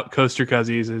about Coaster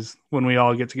Cuzzies is when we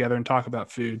all get together and talk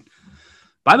about food.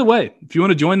 By the way, if you want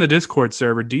to join the Discord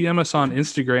server, DM us on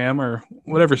Instagram or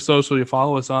whatever social you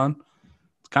follow us on.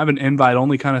 It's kind of an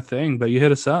invite-only kind of thing, but you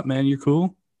hit us up, man. You're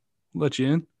cool. We'll let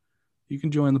you in. You can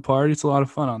join the party. It's a lot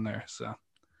of fun on there.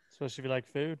 Especially if you like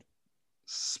food.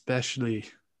 Especially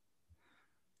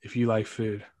if you like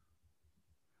food.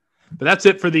 But that's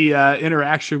it for the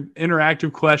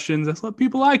interactive questions. That's what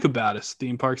people like about us,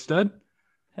 Theme Park Stud.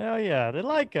 Hell yeah, they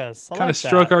like us. Kind of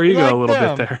stroke our ego a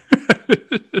little bit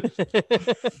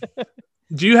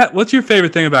there. What's your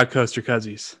favorite thing about Coaster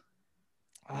Cuzzies?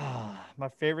 My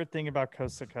favorite thing about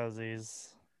Coaster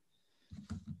Cuzzies.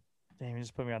 Damn, you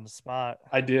just put me on the spot.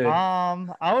 I did.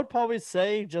 I would probably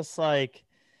say just like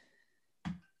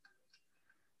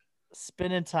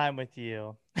spending time with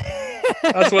you.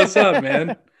 That's what's up,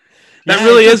 man. That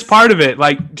really is part of it.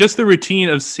 Like, just the routine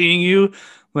of seeing you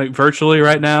like virtually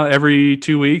right now every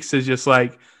 2 weeks is just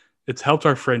like, it's helped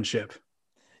our friendship.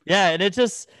 Yeah. And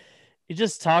you're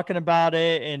just talking about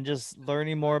it and just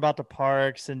learning more about the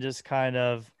parks and just kind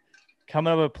of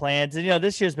coming up with plans. And,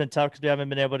 this year's been tough because we haven't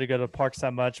been able to go to parks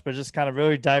that much, but just kind of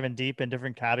really diving deep in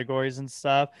different categories and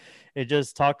stuff. It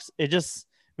just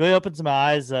really opens my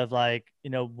eyes of like,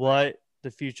 what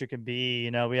the future can be.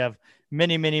 We have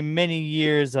many, many, many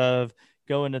years of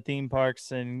going to theme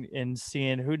parks and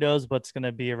seeing who knows what's going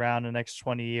to be around the next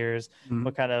 20 years,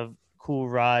 what kind of cool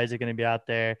rides are going to be out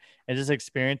there, and just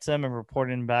experience them and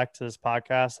reporting back to this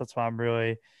podcast. That's why I'm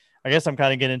kind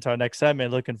of getting into our next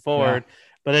segment, looking forward. Yeah.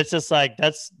 But it's just like,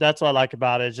 that's what I like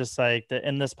about it. It's just like the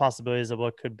endless possibilities of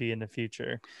what could be in the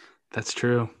future. That's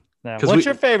true. Now, what's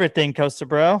your favorite thing, Coaster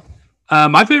Bro?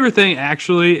 My favorite thing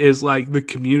actually is like the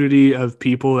community of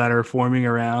people that are forming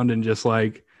around and just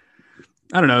like,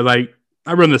 I don't know, like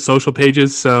I run the social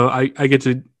pages, so I get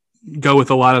to go with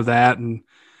a lot of that and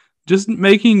just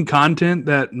making content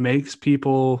that makes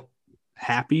people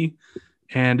happy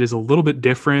and is a little bit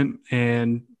different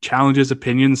and challenges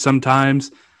opinions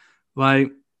sometimes.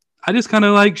 Like, I just kind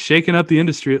of like shaking up the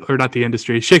industry, or not the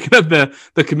industry, shaking up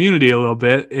the community a little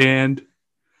bit. And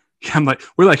I'm like,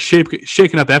 we're like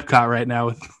shaking up Epcot right now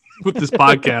with with this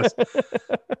podcast.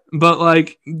 But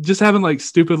like just having like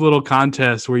stupid little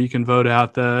contests where you can vote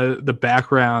out the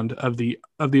background of the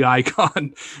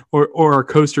icon or our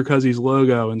Coaster Cuzzies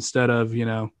logo instead of, you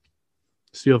know,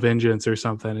 Steel Vengeance or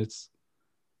something. It's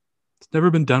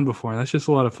never been done before, and that's just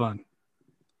a lot of fun.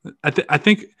 I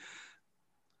think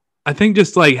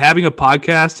just like having a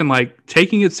podcast and like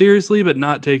taking it seriously but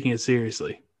not taking it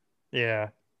seriously. Yeah.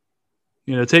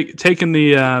 You know, taking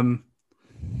the I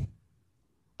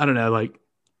don't know, like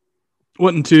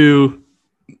wanting to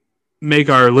make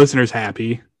our listeners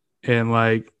happy and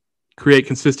like create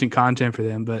consistent content for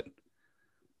them, but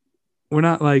we're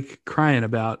not like crying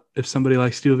about if somebody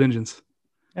likes Steel Vengeance.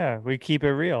 Yeah, we keep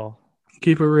it real.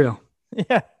 Keep it real.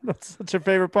 Yeah, that's your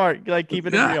favorite part. You like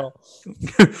keeping it real.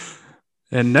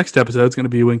 And next episode is going to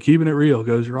be when keeping it real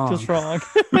goes wrong. Just wrong.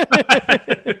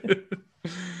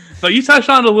 But you touched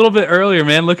on it a little bit earlier,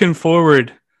 man. Looking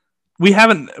forward, we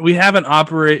haven't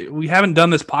done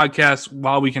this podcast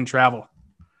while we can travel.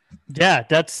 Yeah,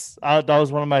 that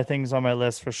was one of my things on my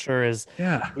list for sure. Is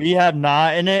we have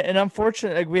not, and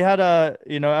unfortunately, like we had a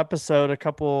episode a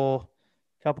couple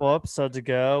episodes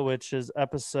ago, which is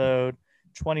episode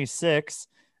 26,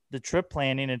 the trip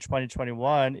planning in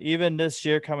 2021. Even this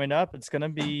year coming up, it's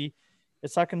not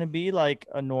going to be like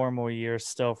a normal year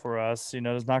still for us. You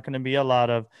know, there's not going to be a lot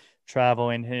of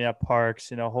traveling, hitting up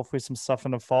parks, you know, hopefully some stuff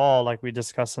in the fall, like we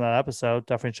discussed in that episode.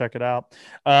 Definitely check it out.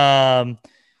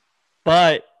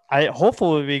 But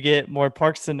hopefully we get more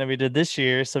parks than we did this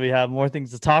year, so we have more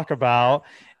things to talk about.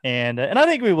 And I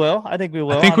think we will. I think we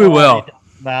will.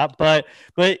 That, but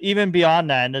even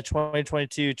beyond that, in the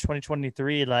 2022,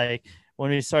 2023, like when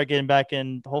we start getting back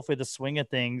in, hopefully the swing of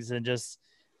things, and just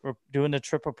we're doing the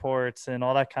trip reports and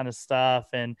all that kind of stuff,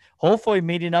 and hopefully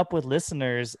meeting up with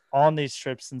listeners on these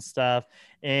trips and stuff,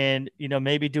 and you know,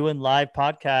 maybe doing live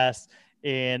podcasts.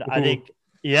 And I think,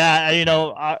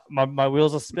 my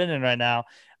wheels are spinning right now.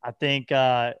 I think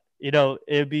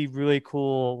it'd be really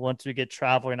cool once we get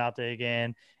traveling out there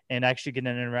again and actually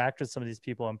getting to interact with some of these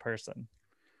people in person.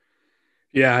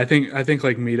 Yeah, I think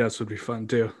like meetups would be fun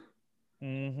too.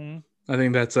 Mm-hmm. I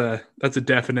think that's a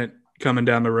definite coming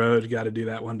down the road. You got to do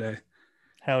that one day.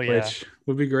 Hell yeah, which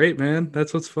would be great, man.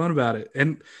 That's what's fun about it,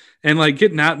 and like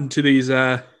getting out into these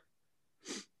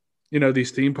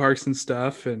these theme parks and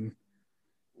stuff, and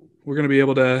we're gonna be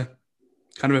able to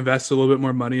kind of invest a little bit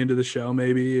more money into the show,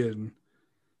 maybe, and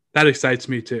that excites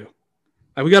me too.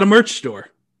 We got a merch store.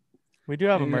 We do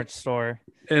have a merch store,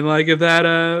 and like if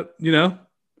that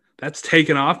that's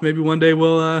taken off, maybe one day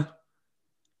we'll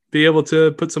be able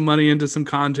to put some money into some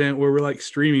content where we're like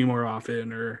streaming more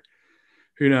often, or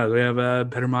who knows, we have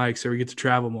better mics, or we get to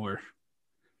travel more.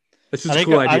 That's just a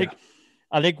cool idea.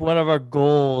 I think one of our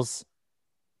goals,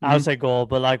 I would say goal,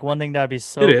 but like one thing that'd be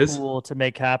so cool to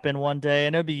make happen one day,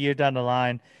 and it'll be a year down the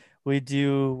line,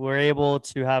 we're able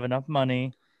to have enough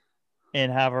money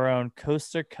and have our own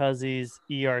Coaster Cuzzies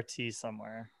ERT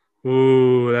somewhere.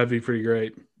 Ooh, that'd be pretty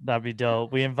great. That'd be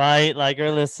dope. We invite like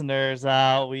our listeners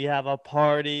out. We have a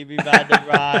party. We ride the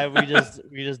ride.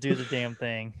 We just do the damn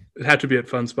thing. It'd have to be at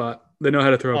Fun Spot. They know how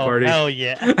to throw a party. Hell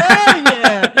yeah! Hell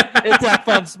yeah! It's at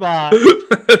Fun Spot.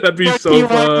 That'd be so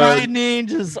fun. Lightning,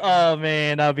 oh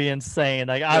man, that'd be insane.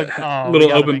 Like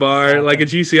little open bar, like a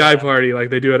GCI party,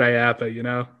 like they do at IAPA. You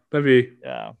know, that'd be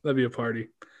a party.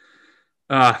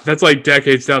 That's like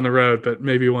decades down the road, but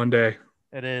maybe one day.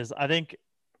 It is. I think.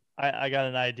 I got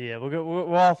an idea. We're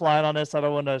offline on this. I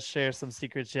don't want to share some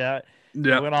secrets yet.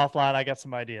 Yeah. We went offline. I got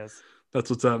some ideas. That's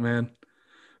what's up, man.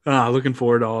 Looking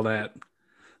forward to all that.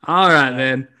 All right,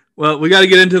 man. Well, we got to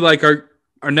get into like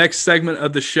our next segment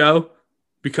of the show,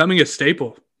 becoming a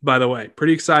staple, by the way.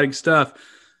 Pretty exciting stuff.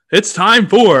 It's time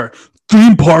for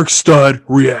Theme Park Stud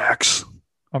Reacts.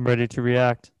 I'm ready to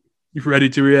react. You're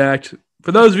ready to react?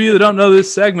 For those of you that don't know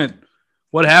this segment,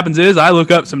 what happens is I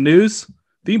look up some news.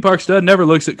 Theme Park Stud never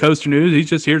looks at coaster news. He's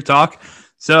just here to talk.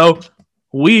 So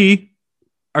we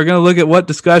are going to look at what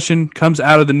discussion comes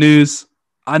out of the news.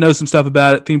 I know some stuff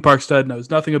about it. Theme Park Stud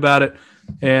knows nothing about it.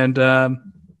 And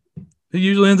it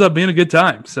usually ends up being a good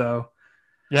time. So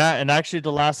yeah, and actually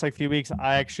the last few weeks,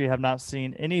 I actually have not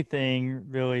seen anything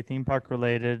really theme park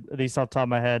related, at least off the top of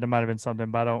my head. It might have been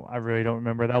something, but I really don't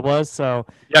remember what that was. So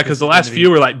yeah, because the last few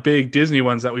were like big Disney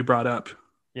ones that we brought up.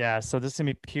 Yeah, so this is going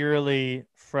to be purely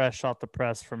fresh off the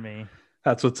press for me.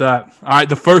 That's what's up. All right,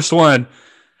 the first one,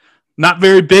 not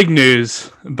very big news,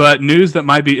 but news that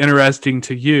might be interesting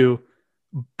to you.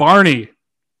 Barney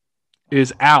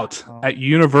is out at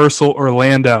Universal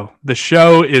Orlando. The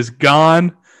show is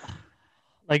gone.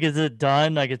 Like, is it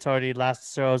done? Like,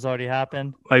 last show has already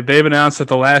happened? Like, they've announced that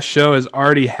the last show has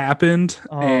already happened.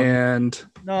 And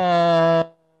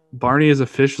no. Barney is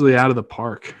officially out of the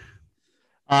park.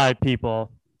 All right,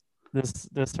 people.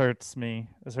 This hurts me.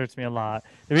 This hurts me a lot.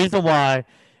 The reason why,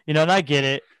 and I get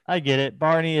it.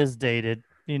 Barney is dated.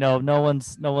 No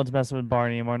one's messing with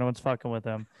Barney anymore. No one's fucking with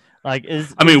him.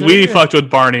 We fucked with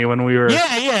Barney when we were.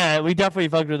 Yeah, we definitely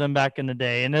fucked with him back in the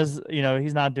day. And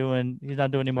he's not doing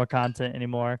any more content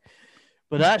anymore.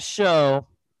 But that show,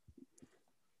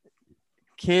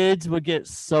 kids would get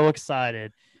so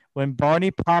excited when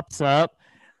Barney pops up.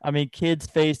 I mean, kids'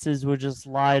 faces would just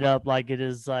light up like it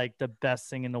is like the best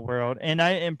thing in the world.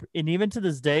 And even to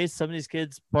this day, some of these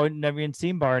kids probably never even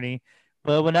seen Barney,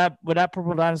 but when that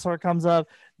purple dinosaur comes up,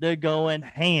 they're going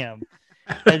ham.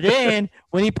 And then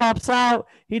when he pops out,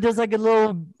 he does like a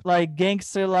little like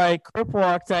gangster like crip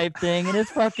walk type thing, and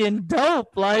it's fucking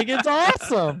dope. Like it's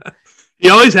awesome. He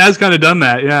always has kind of done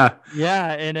that, yeah.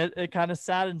 Yeah, and it kind of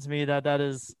saddens me that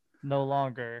is no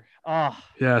longer. Oh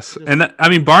yes,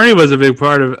 and Barney was a big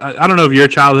part of. I don't know if your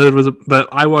childhood was, but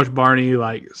I watched Barney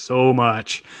like so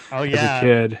much. Oh yeah, as a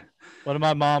kid. One of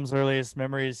my mom's earliest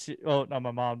memories. Oh, not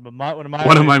my mom, but one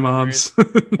of my moms.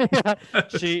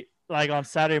 She like on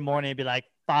Saturday morning, it'd be like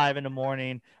 5 a.m.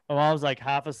 My mom was like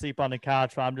half asleep on the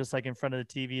couch, but I'm just like in front of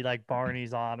the TV, like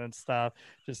Barney's on and stuff,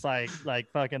 just like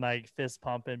fucking like fist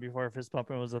pumping before fist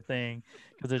pumping was a thing,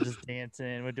 because they're just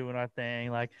dancing, we're doing our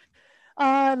thing, like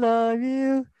I love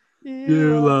you,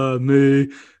 you love me,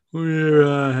 we're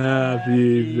a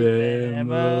happy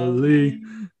family.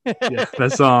 Yeah,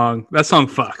 that song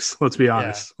fucks. Let's be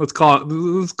honest. Yeah. Let's call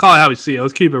it how we see it.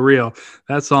 Let's keep it real.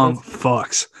 That song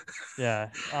fucks. Yeah.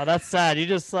 Oh, that's sad. You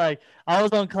just like, I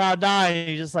was on cloud 9 and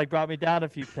you just like brought me down a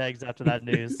few pegs after that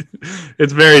news.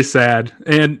 It's very sad.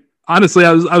 And honestly,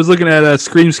 I was looking at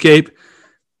Screamscape,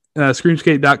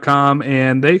 Screamscape.com,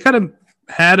 and they kind of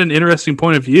had an interesting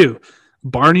point of view.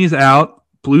 Barney's out.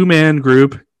 Blue Man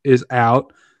Group is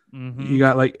out. Mm-hmm. You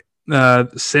got like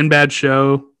Sinbad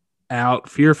Show out.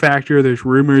 Fear Factor, there's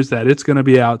rumors that it's going to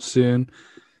be out soon.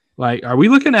 Like, are we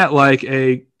looking at like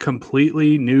a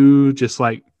completely new, just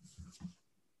like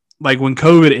when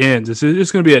COVID ends, is it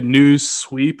just going to be a new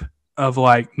sweep of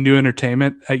like new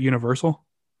entertainment at Universal,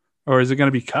 or is it going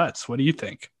to be cuts? What do you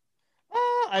think?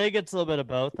 I think it's a little bit of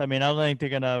both. I mean, I don't think they're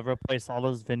going to replace all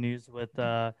those venues with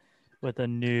a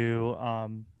new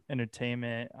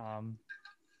entertainment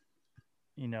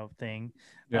thing.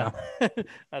 Yeah,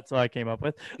 that's what I came up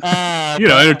with.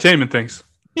 Entertainment things.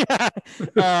 Yeah.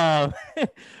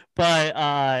 But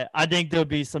I think there'll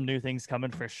be some new things coming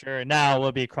for sure. Now, will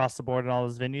it be across the board in all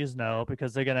those venues? No,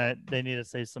 because they need to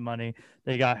save some money.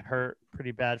 They got hurt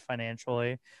pretty bad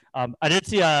financially. I did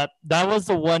see that was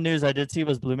the one news I did see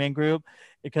was Blue Man Group,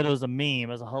 because it was a meme. It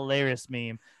was a hilarious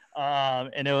meme.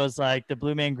 And it was like the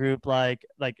Blue Man Group, like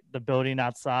the building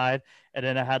outside, and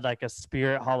then it had like a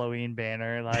Spirit Halloween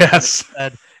banner. Like, yes,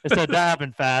 it said that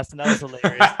happened fast, and that was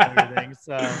hilarious. And everything.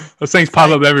 So those things pop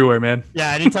up everywhere, man.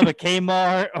 Yeah, anytime a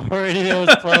Kmart or anything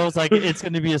was closed, like it's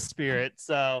going to be a Spirit.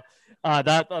 So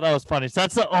that was funny. So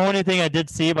that's the only thing I did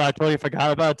see, but I totally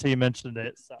forgot about it until you mentioned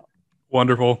it. So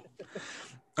wonderful.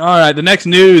 All right, the next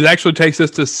news actually takes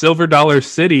us to Silver Dollar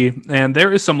City, and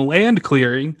there is some land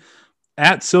clearing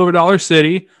at Silver Dollar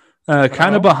City,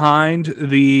 kind of behind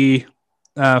the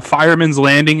Fireman's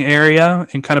Landing area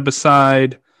and kind of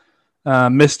beside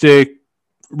Mystic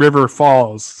River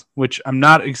Falls, which I'm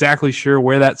not exactly sure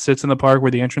where that sits in the park,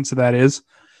 where the entrance to that is,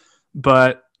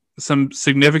 but some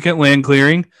significant land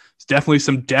clearing. There's definitely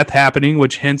some death happening,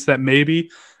 which hints that maybe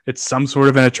it's some sort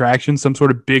of an attraction, some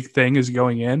sort of big thing is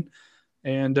going in.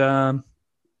 And I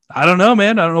don't know,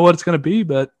 man. I don't know what it's going to be,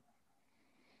 but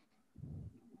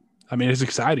I mean, it's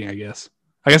exciting, I guess.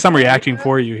 I'm reacting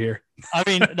for you here. I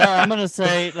mean, no, I'm going to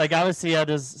say, like, obviously, it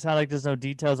does sound like there's no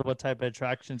details of what type of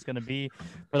attraction it's going to be.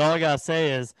 But all I got to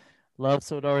say is, love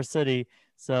Silver Dollar City.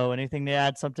 So anything they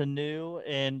add something new.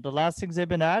 And the last things they've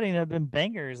been adding have been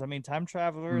bangers. I mean, Time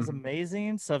Traveler is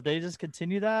amazing. So if they just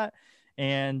continue that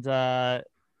and do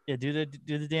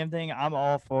the damn thing, I'm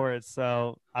all for it.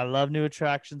 So I love new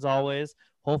attractions always.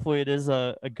 Hopefully it is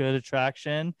a good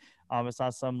attraction. It's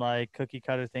not some like cookie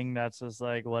cutter thing that's just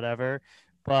like whatever.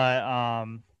 But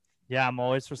yeah, I'm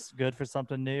always good for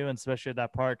something new, and especially at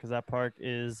that park, because that park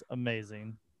is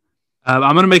amazing. I'm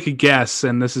going to make a guess,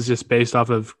 and this is just based off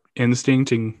of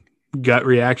instinct and gut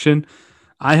reaction.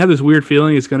 I have this weird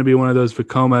feeling it's going to be one of those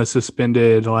Vekoma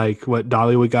suspended, like what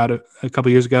Dollywood got a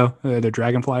couple years ago. The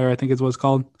Dragonflyer, I think is what it's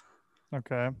called.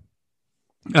 Okay.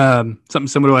 Something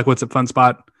similar to like What's a Fun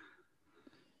Spot?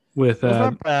 With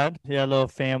not bad. Yeah, a little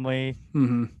family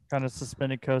kind of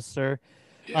suspended coaster.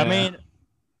 Yeah. I mean,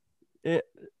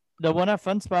 the one at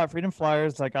Fun Spot, Freedom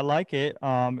Flyers, like I like it.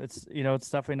 It's it's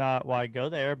definitely not why I go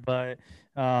there, but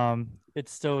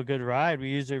it's still a good ride. We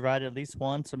usually ride at least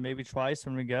once or maybe twice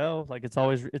when we go. Like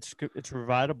it's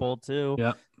rideable too.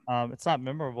 Yeah. It's not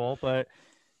memorable, but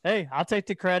hey, I'll take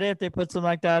the credit if they put something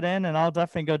like that in, and I'll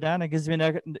definitely go down. It gives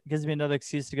me another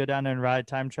excuse to go down there and ride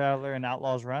Time Traveler and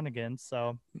Outlaws Run again.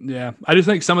 So yeah, I just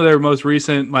think some of their most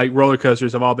recent like roller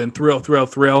coasters have all been thrill.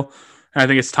 And I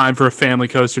think it's time for a family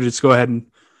coaster to just go ahead and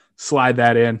slide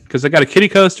that in, because they got a kiddie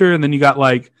coaster, and then you got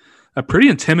like a pretty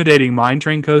intimidating mine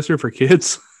train coaster for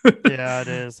kids. Yeah, it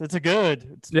is. It's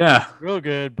real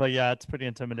good, but yeah, it's pretty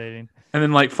intimidating. And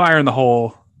then like Fire in the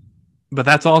Hole, but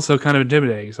that's also kind of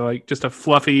intimidating. So like just a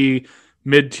fluffy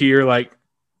mid-tier like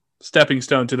stepping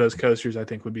stone to those coasters, I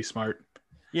think would be smart.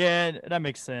 Yeah, that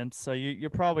makes sense. So you're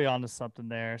probably onto something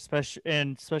there, especially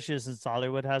since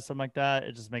Hollywood has something like that.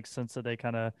 It just makes sense that they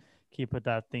kind of keep with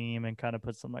that theme and kind of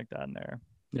put something like that in there.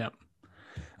 Yeah.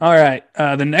 All right.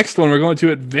 The next one, we're going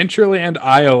to Adventureland,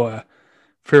 Iowa,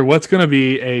 for what's going to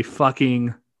be a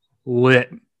fucking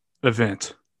lit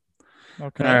event.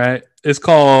 Okay. All right. It's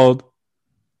called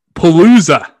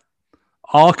Palooza.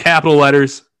 All capital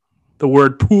letters. The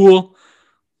word pool.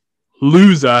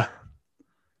 Loza.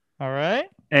 All right.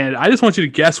 And I just want you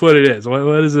to guess what it is.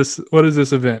 What is this? What is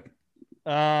this event?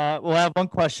 Well, I have one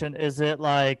question. Is it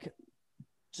like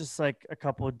just like a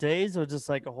couple of days or just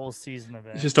like a whole season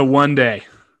event? It's just a one day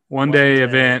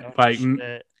event, Oh, like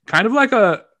shit. kind of like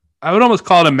I would almost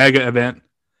call it a mega event.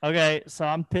 Okay, so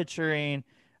I'm picturing,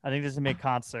 I think there's gonna be a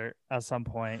concert at some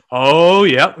point. Oh,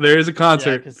 yep, there is a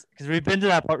concert. Because we've been to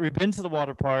that part, we've been to the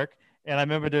water park, and I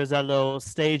remember there's that little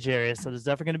stage area, so there's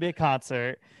definitely gonna be a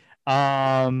concert.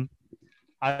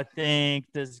 I think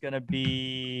there's gonna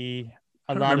be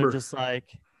a lot of just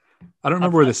like, I don't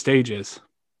remember where the stage is.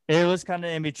 It was kind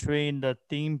of in between the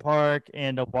theme park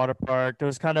and the water park. There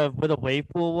was kind of where the wave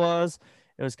pool was.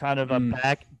 It was kind of a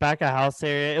back of house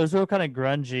area. It was real kind of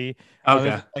grungy. Okay.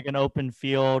 It was like an open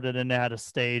field, and then they had a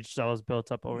stage that was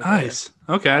built up over there. Nice.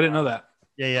 Okay, I didn't know that.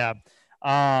 Yeah.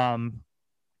 I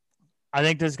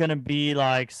think there's gonna be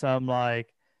like some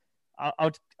like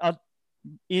I'll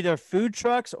either food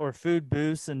trucks or food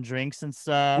booths and drinks and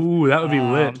stuff. Ooh, that would be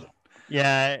lit.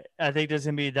 Yeah, I think there's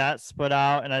going to be that split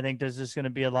out, and I think there's just going to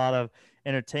be a lot of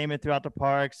entertainment throughout the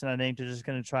parks, and I think they're just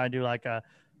going to try and do like a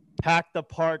pack the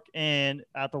park in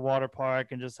at the water park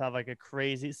and just have like a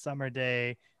crazy summer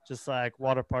day, just like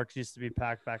water parks used to be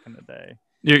packed back in the day.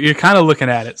 You're kind of looking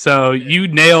at it. So you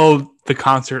nailed the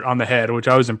concert on the head, which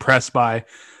I was impressed by.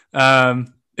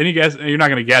 Any guess? You're not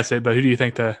going to guess it, but who do you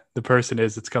think the person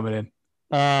is that's coming in?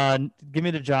 Give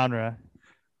me the genre.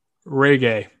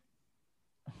 Reggae.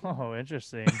 Oh,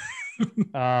 interesting.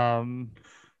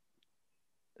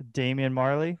 Damian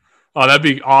Marley. Oh, that'd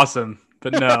be awesome.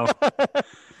 But no,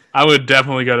 I would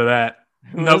definitely go to that.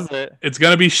 Who is it? It's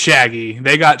gonna be Shaggy.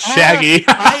 They got Shaggy.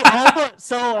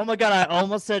 Oh my god, I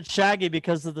almost said Shaggy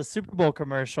because of the Super Bowl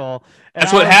commercial.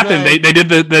 That's what happened. Like, they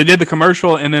did the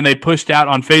commercial, and then they pushed out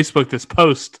on Facebook this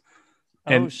post,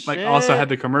 and like also had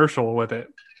the commercial with it.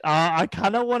 I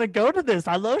kind of want to go to this.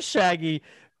 I love Shaggy,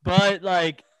 but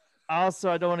like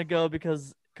also I don't want to go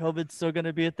because COVID's still going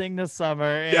to be a thing this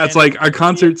summer. Yeah, it's like our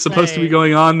concert's supposed to be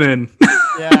going on then.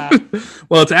 Yeah.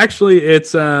 Well, it's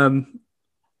going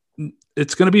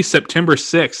to be September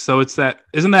 6th, so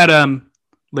isn't that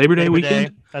Labor Day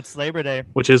weekend? That's Labor Day,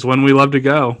 which is when we love to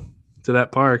go to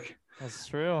that park. That's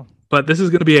true. But this is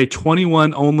going to be a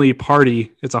 21 only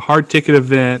party. It's a hard ticket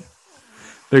event.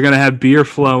 They're going to have beer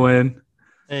flowing.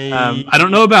 I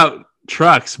don't know about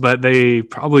trucks, but they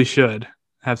probably should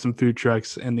have some food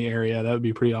trucks in the area. That would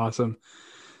be pretty awesome.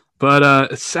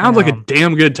 But it sounds like a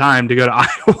damn good time to go to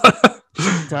Iowa.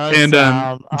 And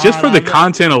just for the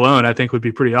content alone, I think would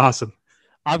be pretty awesome.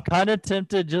 I'm kind of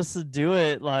tempted just to do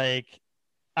it. Like,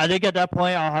 I think at that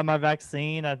point I'll have my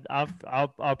vaccine.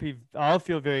 I'll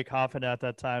feel very confident at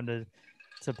that time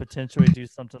to potentially do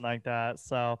something like that.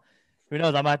 So who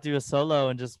knows? I might do a solo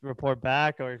and just report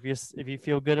back, or if you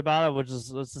feel good about it, let's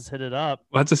just hit it up.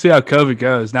 We'll have to see how COVID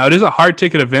goes. Now it is a hard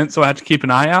ticket event, so I have to keep an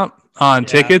eye out on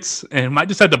tickets, and might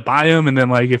just have to buy them, and then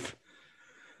like if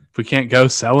we can't go,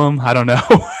 sell them. I don't know.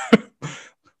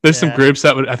 There's some groups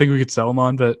that I think we could sell them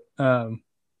on, but I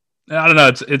don't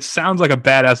know. It sounds like a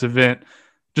badass event.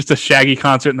 Just a Shaggy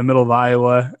concert in the middle of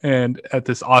Iowa and at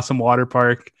this awesome water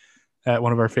park at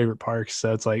one of our favorite parks.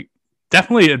 So it's like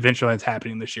definitely Adventureland's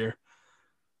happening this year.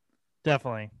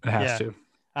 Definitely. It has to.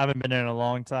 I haven't been there in a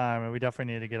long time, and we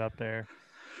definitely need to get up there.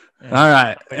 All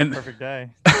right. And perfect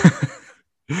day.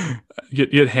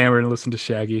 Get hammered and listen to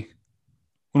Shaggy.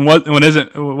 When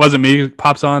it wasn't me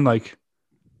pops on, like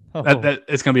Oh. That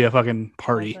it's gonna be a fucking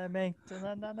party.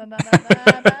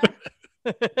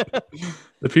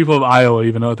 The people of Iowa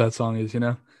even know what that song is, you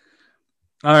know.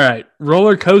 All right,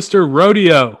 Roller Coaster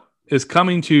Rodeo is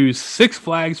coming to Six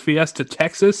Flags Fiesta,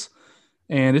 Texas,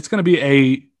 and it's going to be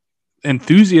a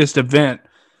enthusiast event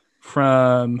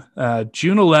from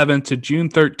June 11th to June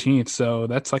 13th. So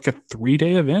that's like a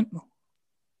 3-day event.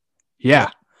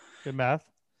 Yeah. Good math.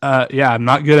 Yeah, I'm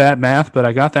not good at math, but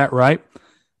I got that right.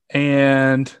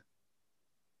 And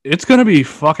it's going to be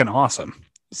fucking awesome.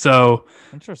 So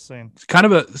interesting. Kind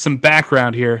of some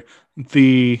background here.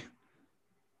 The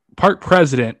park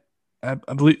president, I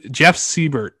believe Jeff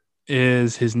Siebert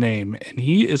is his name, and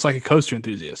he is like a coaster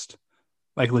enthusiast,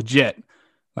 like legit.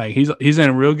 Like he's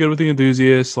in real good with the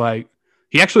enthusiasts. Like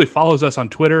he actually follows us on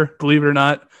Twitter, believe it or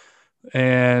not.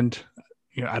 And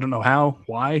you know, I don't know how,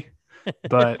 why,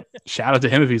 but shout out to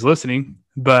him if he's listening.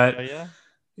 But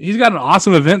he's got an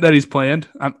awesome event that he's planned.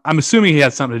 I'm assuming he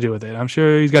has something to do with it. I'm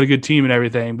sure he's got a good team and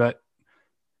everything, but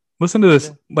listen to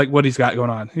this, like what he's got going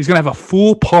on. He's going to have a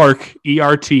full park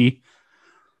ERT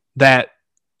that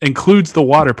includes the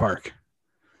water park.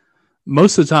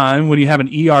 Most of the time when you have an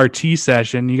ERT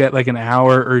session, you get like an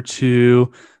hour or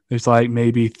two. There's like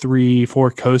maybe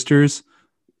 3-4 coasters.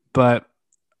 But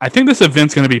I think this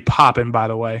event's going to be popping, by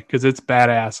the way, because it's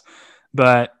badass.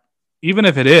 But even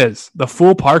if it is, the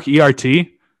full park ERT,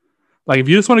 like if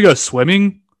you just want to go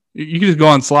swimming, you can just go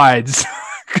on slides.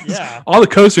 Yeah. All the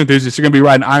coaster enthusiasts are going to be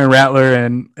riding Iron Rattler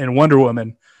and Wonder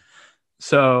Woman.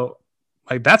 So,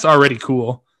 like, that's already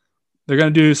cool. They're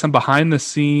going to do some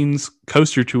behind-the-scenes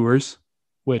coaster tours,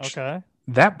 which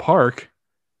that park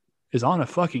is on a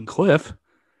fucking cliff.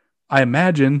 I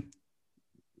imagine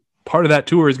part of that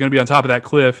tour is going to be on top of that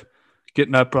cliff,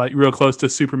 getting up like real close to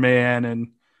Superman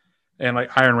and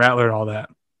like Iron Rattler and all that.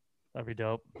 That'd be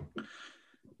dope.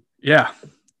 Yeah.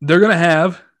 They're going to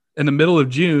have, in the middle of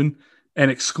June, an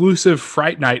exclusive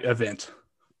Fright Night event.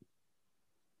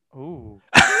 Ooh.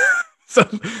 So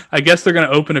I guess they're going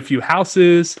to open a few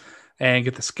houses and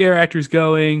get the scare actors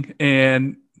going,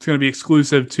 and it's going to be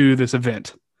exclusive to this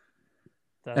event.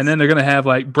 And then they're going to have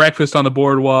like breakfast on the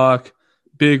boardwalk,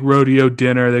 big rodeo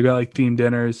dinner. They've got like themed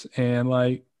dinners, and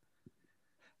like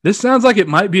this sounds like it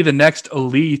might be the next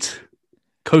elite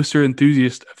coaster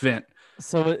enthusiast event.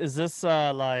 So is this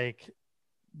like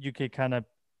you could kind of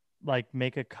like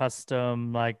make a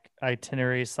custom like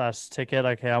itinerary / ticket?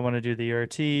 Like, hey, I want to do the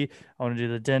ERT, I want to do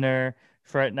the dinner,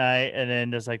 Fright Night, and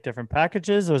then there's like different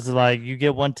packages? Or is it like you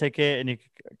get one ticket and you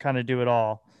kind of do it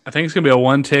all? I think it's going to be a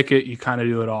one ticket. You kind of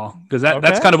do it all, because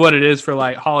that's kind of what it is for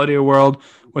like Holiday World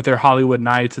with their Hollywood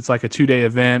Nights. It's like a 2-day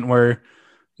event where,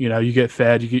 you know, you get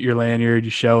fed, you get your lanyard,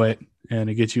 you show it, and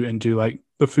it gets you into like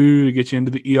the food, it gets you into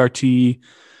the ERT.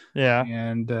 Yeah.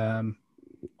 And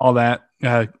all that.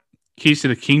 Keys to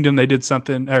the Kingdom, they did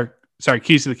something,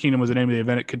 Keys to the Kingdom was the name of the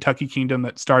event at Kentucky Kingdom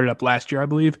that started up last year, I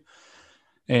believe.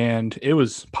 And it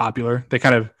was popular. They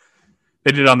did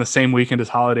it on the same weekend as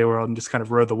Holiday World and just kind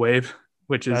of rode the wave,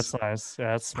 which is that's nice.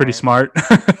 Yeah, that's pretty smart.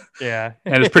 Yeah.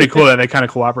 And it's pretty cool that they kind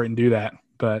of cooperate and do that.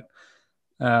 But,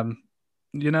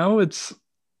 you know,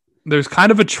 there's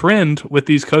kind of a trend with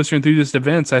these coaster enthusiast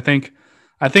events. I think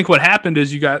what happened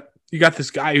is you got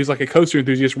this guy who's like a coaster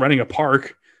enthusiast running a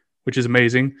park, which is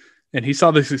amazing. And he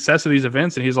saw the success of these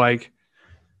events and he's like,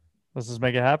 let's just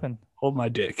make it happen. Hold my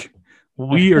dick.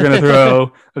 We are going to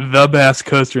throw the best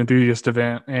coaster enthusiast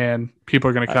event, and people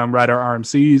are going to come ride our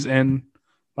RMCs. And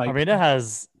like, I mean, it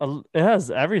has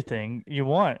everything you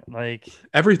want, like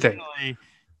everything.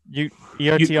 You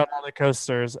ERT on all the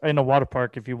coasters in a water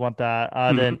park if you want that.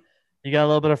 Then you got a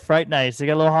little bit of Fright Nights. You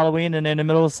got a little Halloween, and in the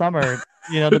middle of summer,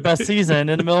 you know, the best season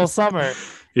in the middle of summer.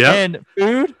 Yeah, and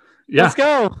food. Yeah, let's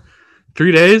go.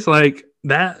 3 days like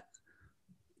that.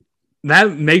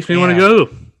 That makes me want to go.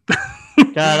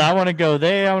 God, I want to go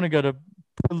there. I want to go to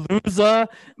Palooza.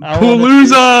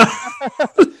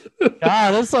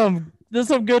 God, there's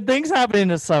some good things happening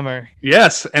this summer.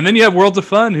 Yes, and then you have Worlds of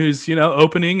Fun, who's, you know,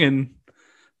 opening in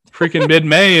freaking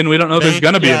mid-May, and we don't know if there's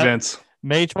gonna be events.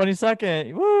 May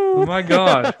 22nd. Woo! Oh my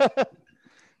God,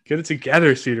 get it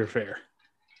together, Cedar Fair.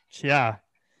 Yeah,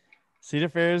 Cedar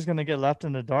Fair is gonna get left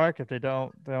in the dark if they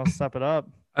don't step it up.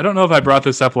 I don't know if I brought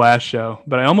this up last show,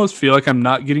 but I almost feel like I'm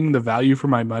not getting the value for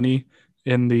my money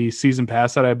in the season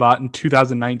pass that I bought in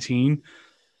 2019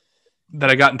 that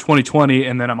I got in 2020,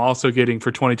 and then I'm also getting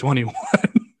for 2021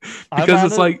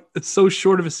 because it's so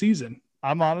short of a season.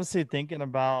 I'm honestly thinking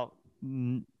about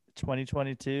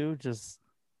 2022, just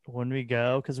when we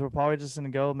go, because we're probably just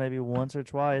going to go maybe once or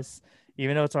twice,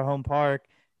 even though it's our home park,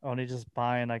 only just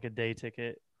buying like a day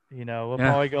ticket. You know, we'll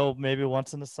probably go maybe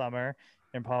once in the summer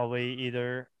and probably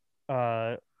either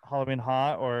Halloween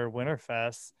Haunt or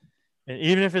Winterfest. And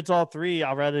even if it's all three,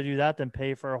 I'd rather do that than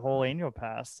pay for a whole annual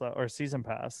pass or season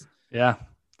pass. Yeah.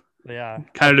 But yeah.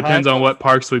 Kind of depends on what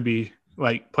parks we'd be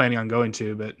like planning on going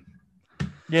to, but.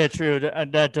 Yeah, true.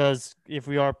 That does. If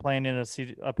we are planning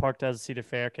a park that has a Cedar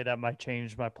Fair, okay, that might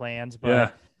change my plans.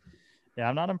 But yeah,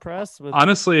 I'm not impressed with.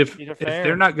 Honestly, if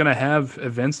they're not going to have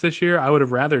events this year, I would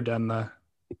have rather done the.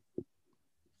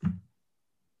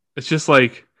 It's just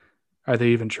like, are they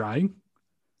even trying?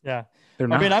 Yeah, they're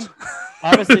not. I mean, I'm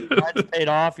obviously mine's paid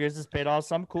off. Yours is paid off,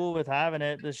 so I'm cool with having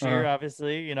it this year.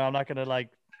 Obviously, you know, I'm not going to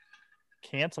like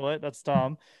cancel it. That's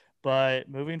dumb. But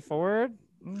moving forward,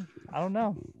 I don't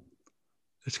know.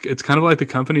 It's kind of like the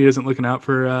company isn't looking out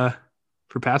for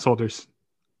pass holders.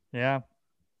 Yeah.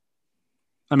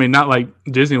 I mean, not like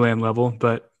Disneyland level,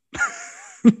 but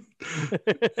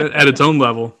at its own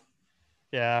level.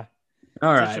 Yeah.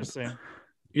 All right. Interesting.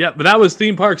 Yeah, but that was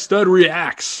Theme Park Stud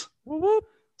Reacts. Whoop.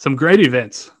 Some great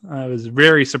events. I was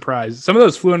very surprised. Some of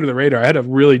those flew under the radar. I had to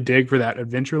really dig for that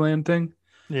Adventureland thing.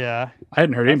 Yeah. I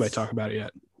hadn't heard anybody talk about it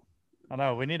yet. I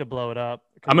know. We need to blow it up.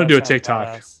 I'm going to do a TikTok.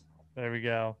 Badass. There we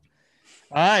go.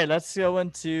 All right, let's go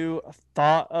into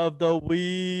Thought of the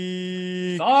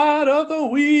Week. Thought of the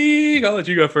Week. I'll let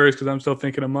you go first because I'm still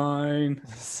thinking of mine.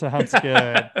 Sounds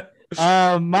good.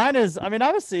 Mine is, I mean,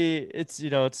 obviously, it's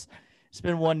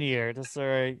been 1 year. This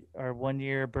is our 1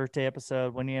 year birthday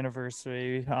episode, 1 year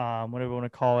anniversary, whatever you want to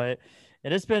call it.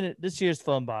 And this year's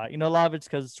flown by. You know, a lot of it's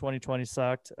because 2020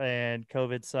 sucked and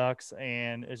COVID sucks,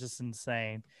 and it's just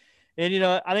insane. And, you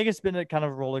know, I think it's been a kind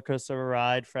of roller coaster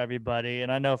ride for everybody.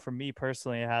 And I know for me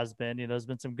personally, it has been, you know, there's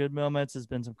been some good moments. There's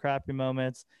been some crappy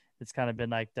moments. It's kind of been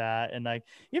like that. And like,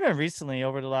 even recently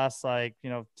over the last, 2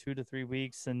 to 3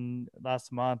 weeks and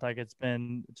last month, like it's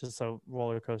been just a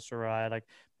roller coaster ride. Like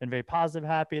been very positive,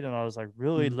 happy. And I was like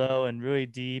really low and really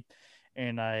deep.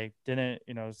 And I didn't,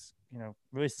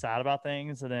 really sad about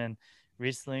things. And then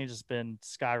recently just been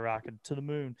skyrocketed to the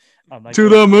moon. To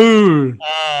the moon.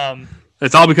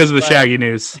 It's all because of the Shaggy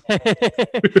news.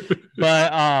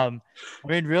 But I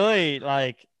mean, really,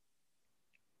 like,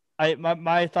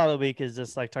 my thought of the week is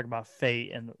just like talking about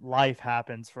fate and life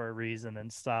happens for a reason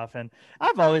and stuff. And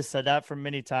I've always said that for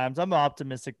many times. I'm an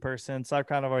optimistic person, so I've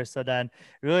kind of always said that. And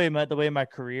really, the way my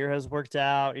career has worked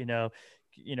out,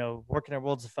 working at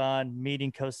Worlds of Fun,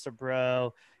 meeting Coaster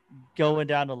Bro, going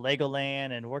down to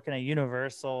Legoland and working at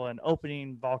Universal and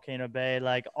opening Volcano Bay,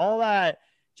 like all that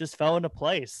just fell into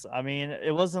place. I mean,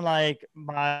 it wasn't like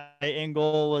my end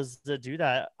goal was to do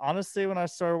that. Honestly, when I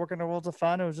started working at Worlds of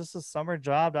Fun, it was just a summer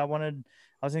job I was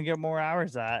going to get more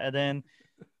hours at. And then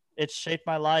it shaped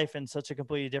my life in such a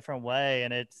completely different way.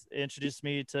 And it introduced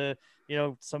me to,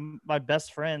 some of my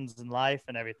best friends in life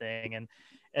and everything. And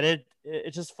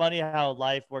it's just funny how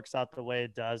life works out the way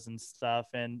it does and stuff.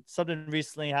 And something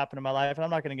recently happened in my life, and I'm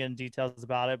not going to get into details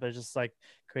about it, but it's just like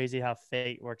crazy how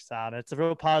fate works out. It's a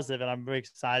real positive, and I'm really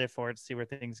excited for it to see where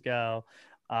things go.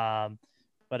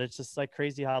 But it's just like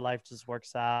crazy how life just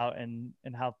works out and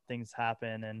how things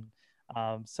happen.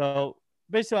 And so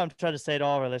basically what I'm trying to say to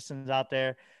all of our listeners out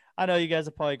there, I know you guys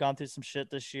have probably gone through some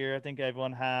shit this year. I think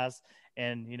everyone has.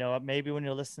 And, maybe when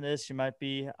you're listening to this, you might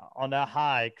be on that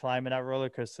high climbing that roller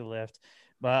coaster lift.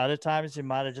 But other times you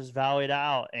might have just valleyed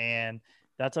out, and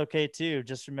that's okay too.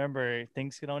 Just remember,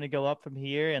 things can only go up from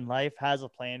here, and life has a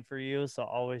plan for you. So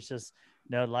always just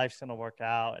know life's going to work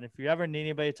out. And if you ever need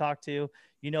anybody to talk to,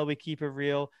 we keep it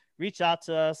real. Reach out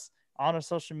to us on our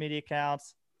social media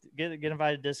accounts. Get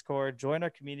invited to Discord, join our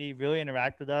community, really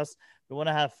interact with us. We want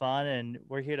to have fun, and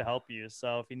we're here to help you.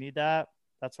 So if you need that,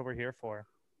 that's what we're here for.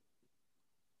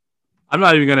 I'm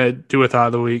not even going to do a thought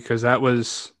of the week because that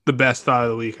was the best thought of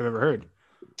the week I've ever heard.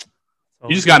 So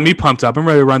you just got me pumped up. I'm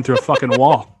ready to run through a fucking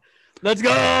wall. Let's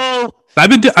go. I've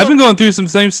been going through some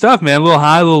same stuff, man. A little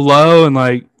high, a little low,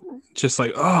 and just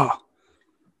oh.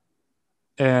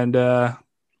 And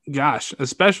gosh,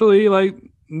 especially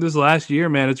this last year,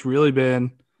 man, it's really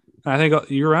been. I think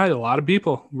you're right. A lot of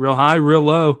people, real high, real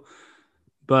low,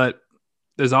 but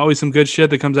there's always some good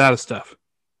shit that comes out of stuff.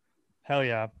 Hell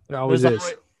yeah, it always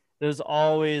is. There's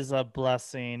always a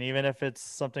blessing, even if it's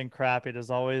something crappy.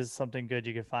 There's always something good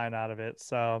you can find out of it.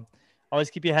 So always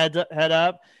keep your head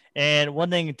up. And one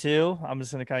thing too, I'm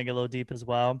just going to kind of get a little deep as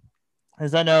well,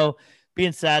 is I know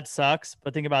being sad sucks,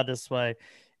 but think about it this way.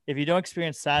 If you don't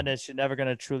experience sadness, you're never going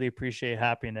to truly appreciate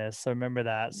happiness. So remember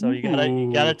that. So you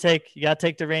gotta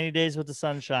take the rainy days with the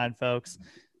sunshine, folks.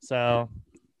 So,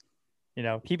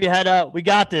 keep your head up. We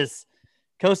got this.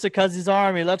 Coaster Cousins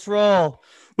Army. Let's roll.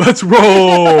 Let's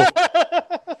roll.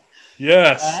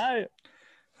 Yes.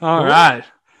 All right.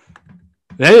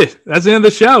 Hey, that's the end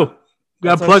of the show.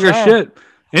 Got to plug our shit.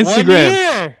 Instagram. 1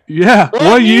 year. Yeah,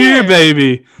 1 year,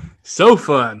 baby. So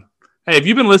fun. Hey, if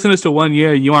you've been listening to us to 1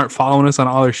 year and you aren't following us on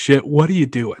all our shit, what are you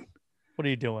doing? What are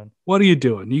you doing? What are you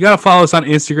doing? You got to follow us on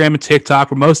Instagram and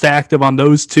TikTok. We're most active on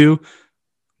those two.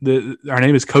 Our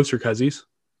name is Coaster Cuzzies.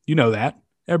 You know that.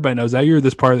 Everybody knows that. You're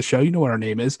this part of the show. You know what our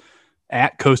name is.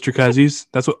 At Coaster Cuzzies.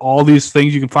 That's what all these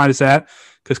things you can find us at.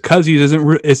 Because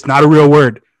Cuzzies it's not a real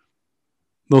word.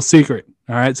 Little secret.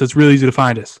 All right. So it's really easy to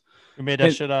find us. We made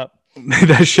that shit up. Made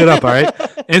that shit up. All right.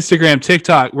 Instagram,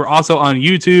 TikTok. We're also on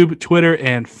YouTube, Twitter,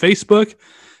 and Facebook.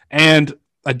 And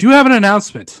I do have an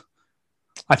announcement.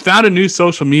 I found a new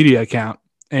social media account,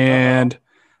 and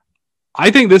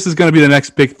I think this is going to be the next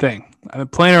big thing. I've been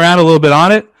playing around a little bit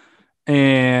on it,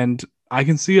 and I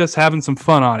can see us having some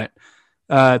fun on it.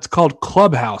 It's called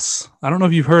Clubhouse. I don't know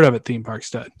if you've heard of it, Theme Park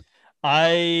Stud.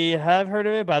 I have heard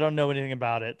of it, but I don't know anything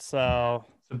about it. So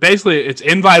basically, it's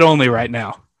invite only right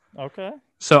now. Okay.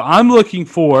 So I'm looking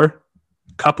for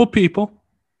a couple people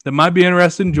that might be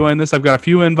interested in joining this. I've got a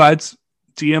few invites.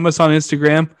 DM us on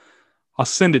Instagram. I'll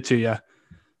send it to you.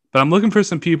 But I'm looking for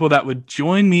some people that would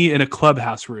join me in a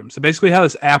Clubhouse room. So basically how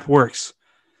this app works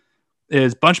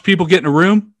is a bunch of people get in a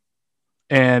room,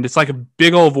 and it's like a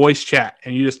big old voice chat,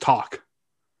 and you just talk.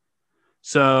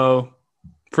 So,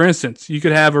 for instance, you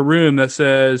could have a room that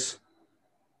says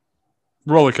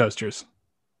roller coasters.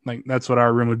 Like, that's what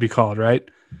our room would be called, right?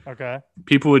 Okay.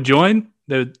 People would join.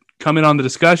 They would come in on the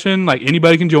discussion. Like,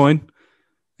 anybody can join.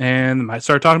 And might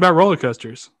start talking about roller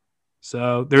coasters.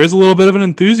 So there is a little bit of an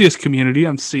enthusiast community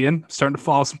I'm seeing. Starting to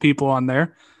follow some people on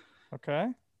there. Okay.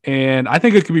 And I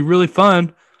think it could be really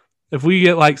fun if we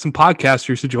get like some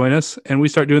podcasters to join us and we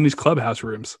start doing these Clubhouse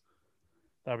rooms.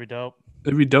 That'd be dope.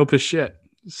 It'd be dope as shit.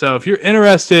 So if you're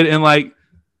interested in like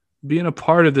being a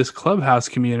part of this Clubhouse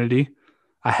community,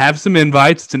 I have some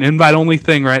invites. It's an invite only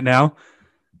thing right now.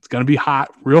 It's going to be hot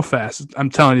real fast.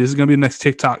 I'm telling you, this is going to be the next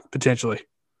TikTok potentially.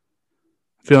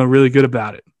 Feeling really good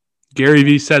about it. Gary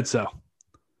Vee said so.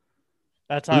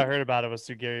 That's how I heard about it, was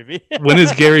through Gary Vee. When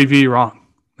is Gary Vee wrong?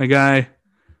 The guy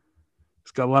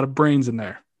has got a lot of brains in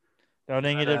there. The only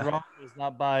thing he did wrong was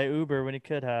not buy Uber when he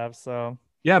could have. So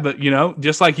yeah, but you know,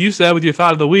 just like you said with your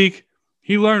thought of the week,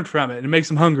 he learned from it and it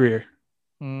makes him hungrier.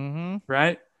 Mm-hmm.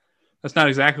 Right? That's not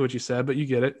exactly what you said, but you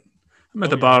get it. I'm at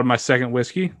the bottom of my second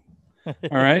whiskey. All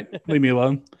right, leave me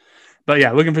alone. But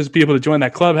yeah, looking for some people to join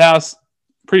that Clubhouse.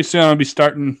 Pretty soon I'll be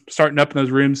starting up in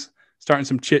those rooms, starting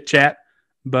some chit chat.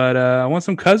 But I want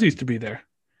some cuzzies to be there.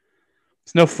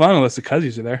 It's no fun unless the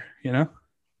cuzzies are there, you know?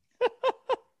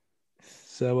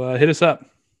 So hit us up.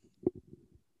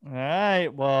 All right.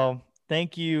 Well,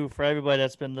 thank you for everybody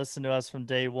that's been listening to us from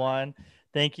day one.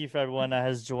 Thank you for everyone that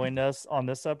has joined us on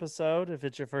this episode. If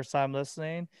it's your first time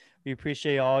listening, we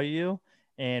appreciate all of you.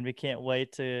 And we can't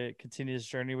wait to continue this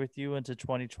journey with you into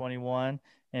 2021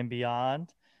 and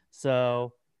beyond.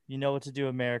 So you know what to do,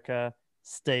 America.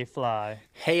 Stay fly.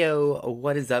 Heyo,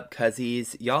 what is up,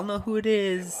 cuzzies? Y'all know who it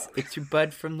is. It's your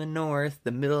bud from the north,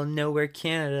 the middle of nowhere,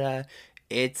 Canada.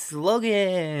 It's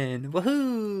Logan.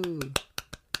 Woohoo!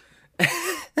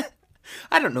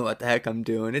 I don't know what the heck I'm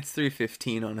doing. It's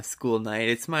 3:15 on a school night.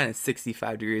 It's minus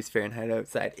 65 degrees Fahrenheit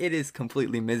outside. It is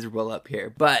completely miserable up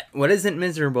here. But what isn't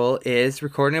miserable is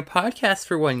recording a podcast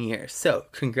for 1 year. So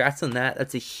congrats on that.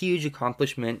 That's a huge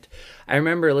accomplishment. I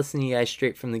remember listening to you guys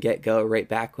straight from the get-go, right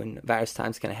back when Virus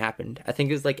Times kind of happened. I think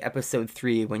it was like episode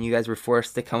 3 when you guys were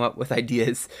forced to come up with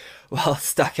ideas while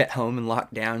stuck at home and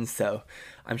locked down. So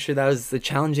I'm sure that was a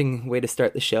challenging way to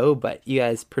start the show, but you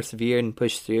guys persevered and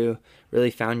pushed through, really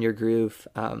found your groove.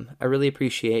 I really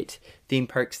appreciate Theme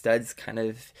Park Stud's kind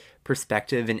of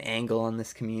perspective and angle on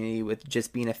this community with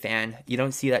just being a fan. You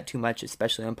don't see that too much,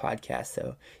 especially on podcasts,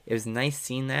 so it was nice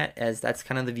seeing that, as that's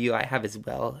kind of the view I have as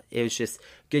well. It was just a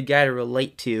good guy to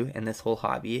relate to in this whole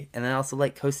hobby, and then I also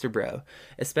like Coaster Bro,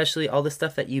 especially all the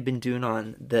stuff that you've been doing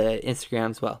on the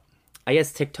Instagram as well. I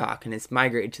guess TikTok, and it's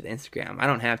migrated to the Instagram. I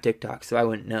don't have TikTok, so I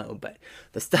wouldn't know, but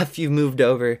the stuff you've moved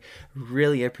over,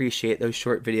 really appreciate those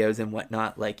short videos and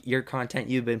whatnot. Like, your content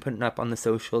you've been putting up on the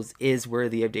socials is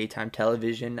worthy of daytime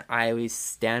television. I always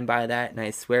stand by that, and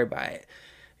I swear by it.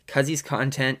 Cuzzy's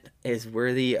content is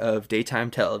worthy of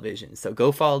daytime television, so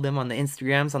go follow them on the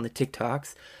Instagrams, on the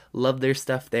TikToks. Love their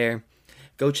stuff there.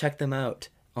 Go check them out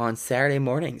on Saturday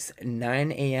mornings,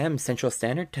 9 a.m. Central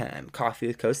Standard Time, Coffee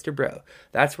with Coaster Bro.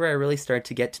 That's where I really start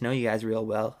to get to know you guys real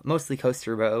well. Mostly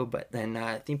Coaster Bro, but then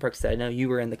Theme Park Stud, I know you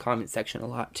were in the comment section a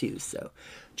lot too, so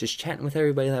just chatting with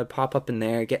everybody that would pop up in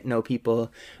there, get to know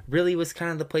people, really was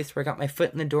kind of the place where I got my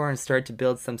foot in the door and started to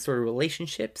build some sort of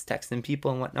relationships, texting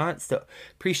people and whatnot, so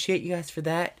appreciate you guys for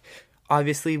that.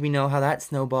 Obviously, we know how that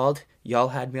snowballed. Y'all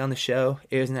had me on the show.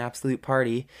 It was an absolute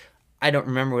party. I don't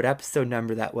remember what episode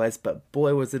number that was, but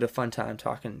boy, was it a fun time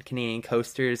talking Canadian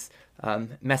coasters,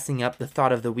 messing up the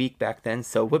thought of the week back then,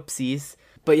 so whoopsies.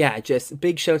 But yeah, just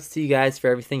big shouts to you guys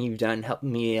for everything you've done,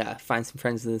 helping me find some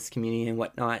friends in this community and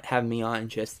whatnot, having me on.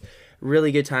 Just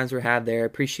really good times we had there.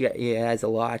 Appreciate you guys a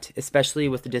lot, especially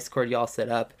with the Discord y'all set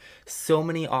up. So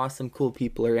many awesome, cool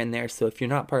people are in there. So if you're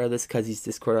not part of this Cuzzies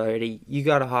Discord already, you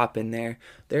gotta hop in there.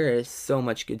 There is so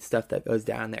much good stuff that goes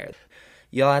down there.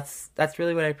 Y'all, that's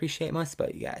really what I appreciate most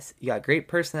about you guys. You got great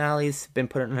personalities, been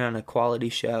putting on a quality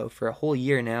show for a whole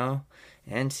year now,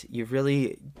 and you've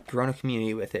really grown a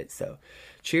community with it. So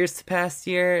cheers to past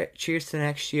year, cheers to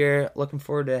next year, looking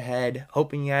forward to ahead.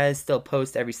 Hoping you guys still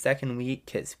post every second week,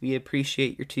 because we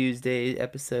appreciate your Tuesday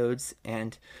episodes.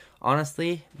 And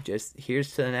honestly, just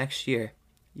here's to the next year.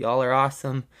 Y'all are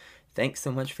awesome. Thanks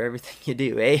so much for everything you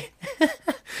do, eh?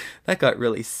 That got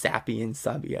really sappy and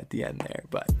subby at the end there,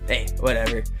 but hey,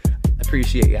 whatever.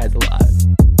 Appreciate you guys a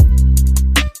lot.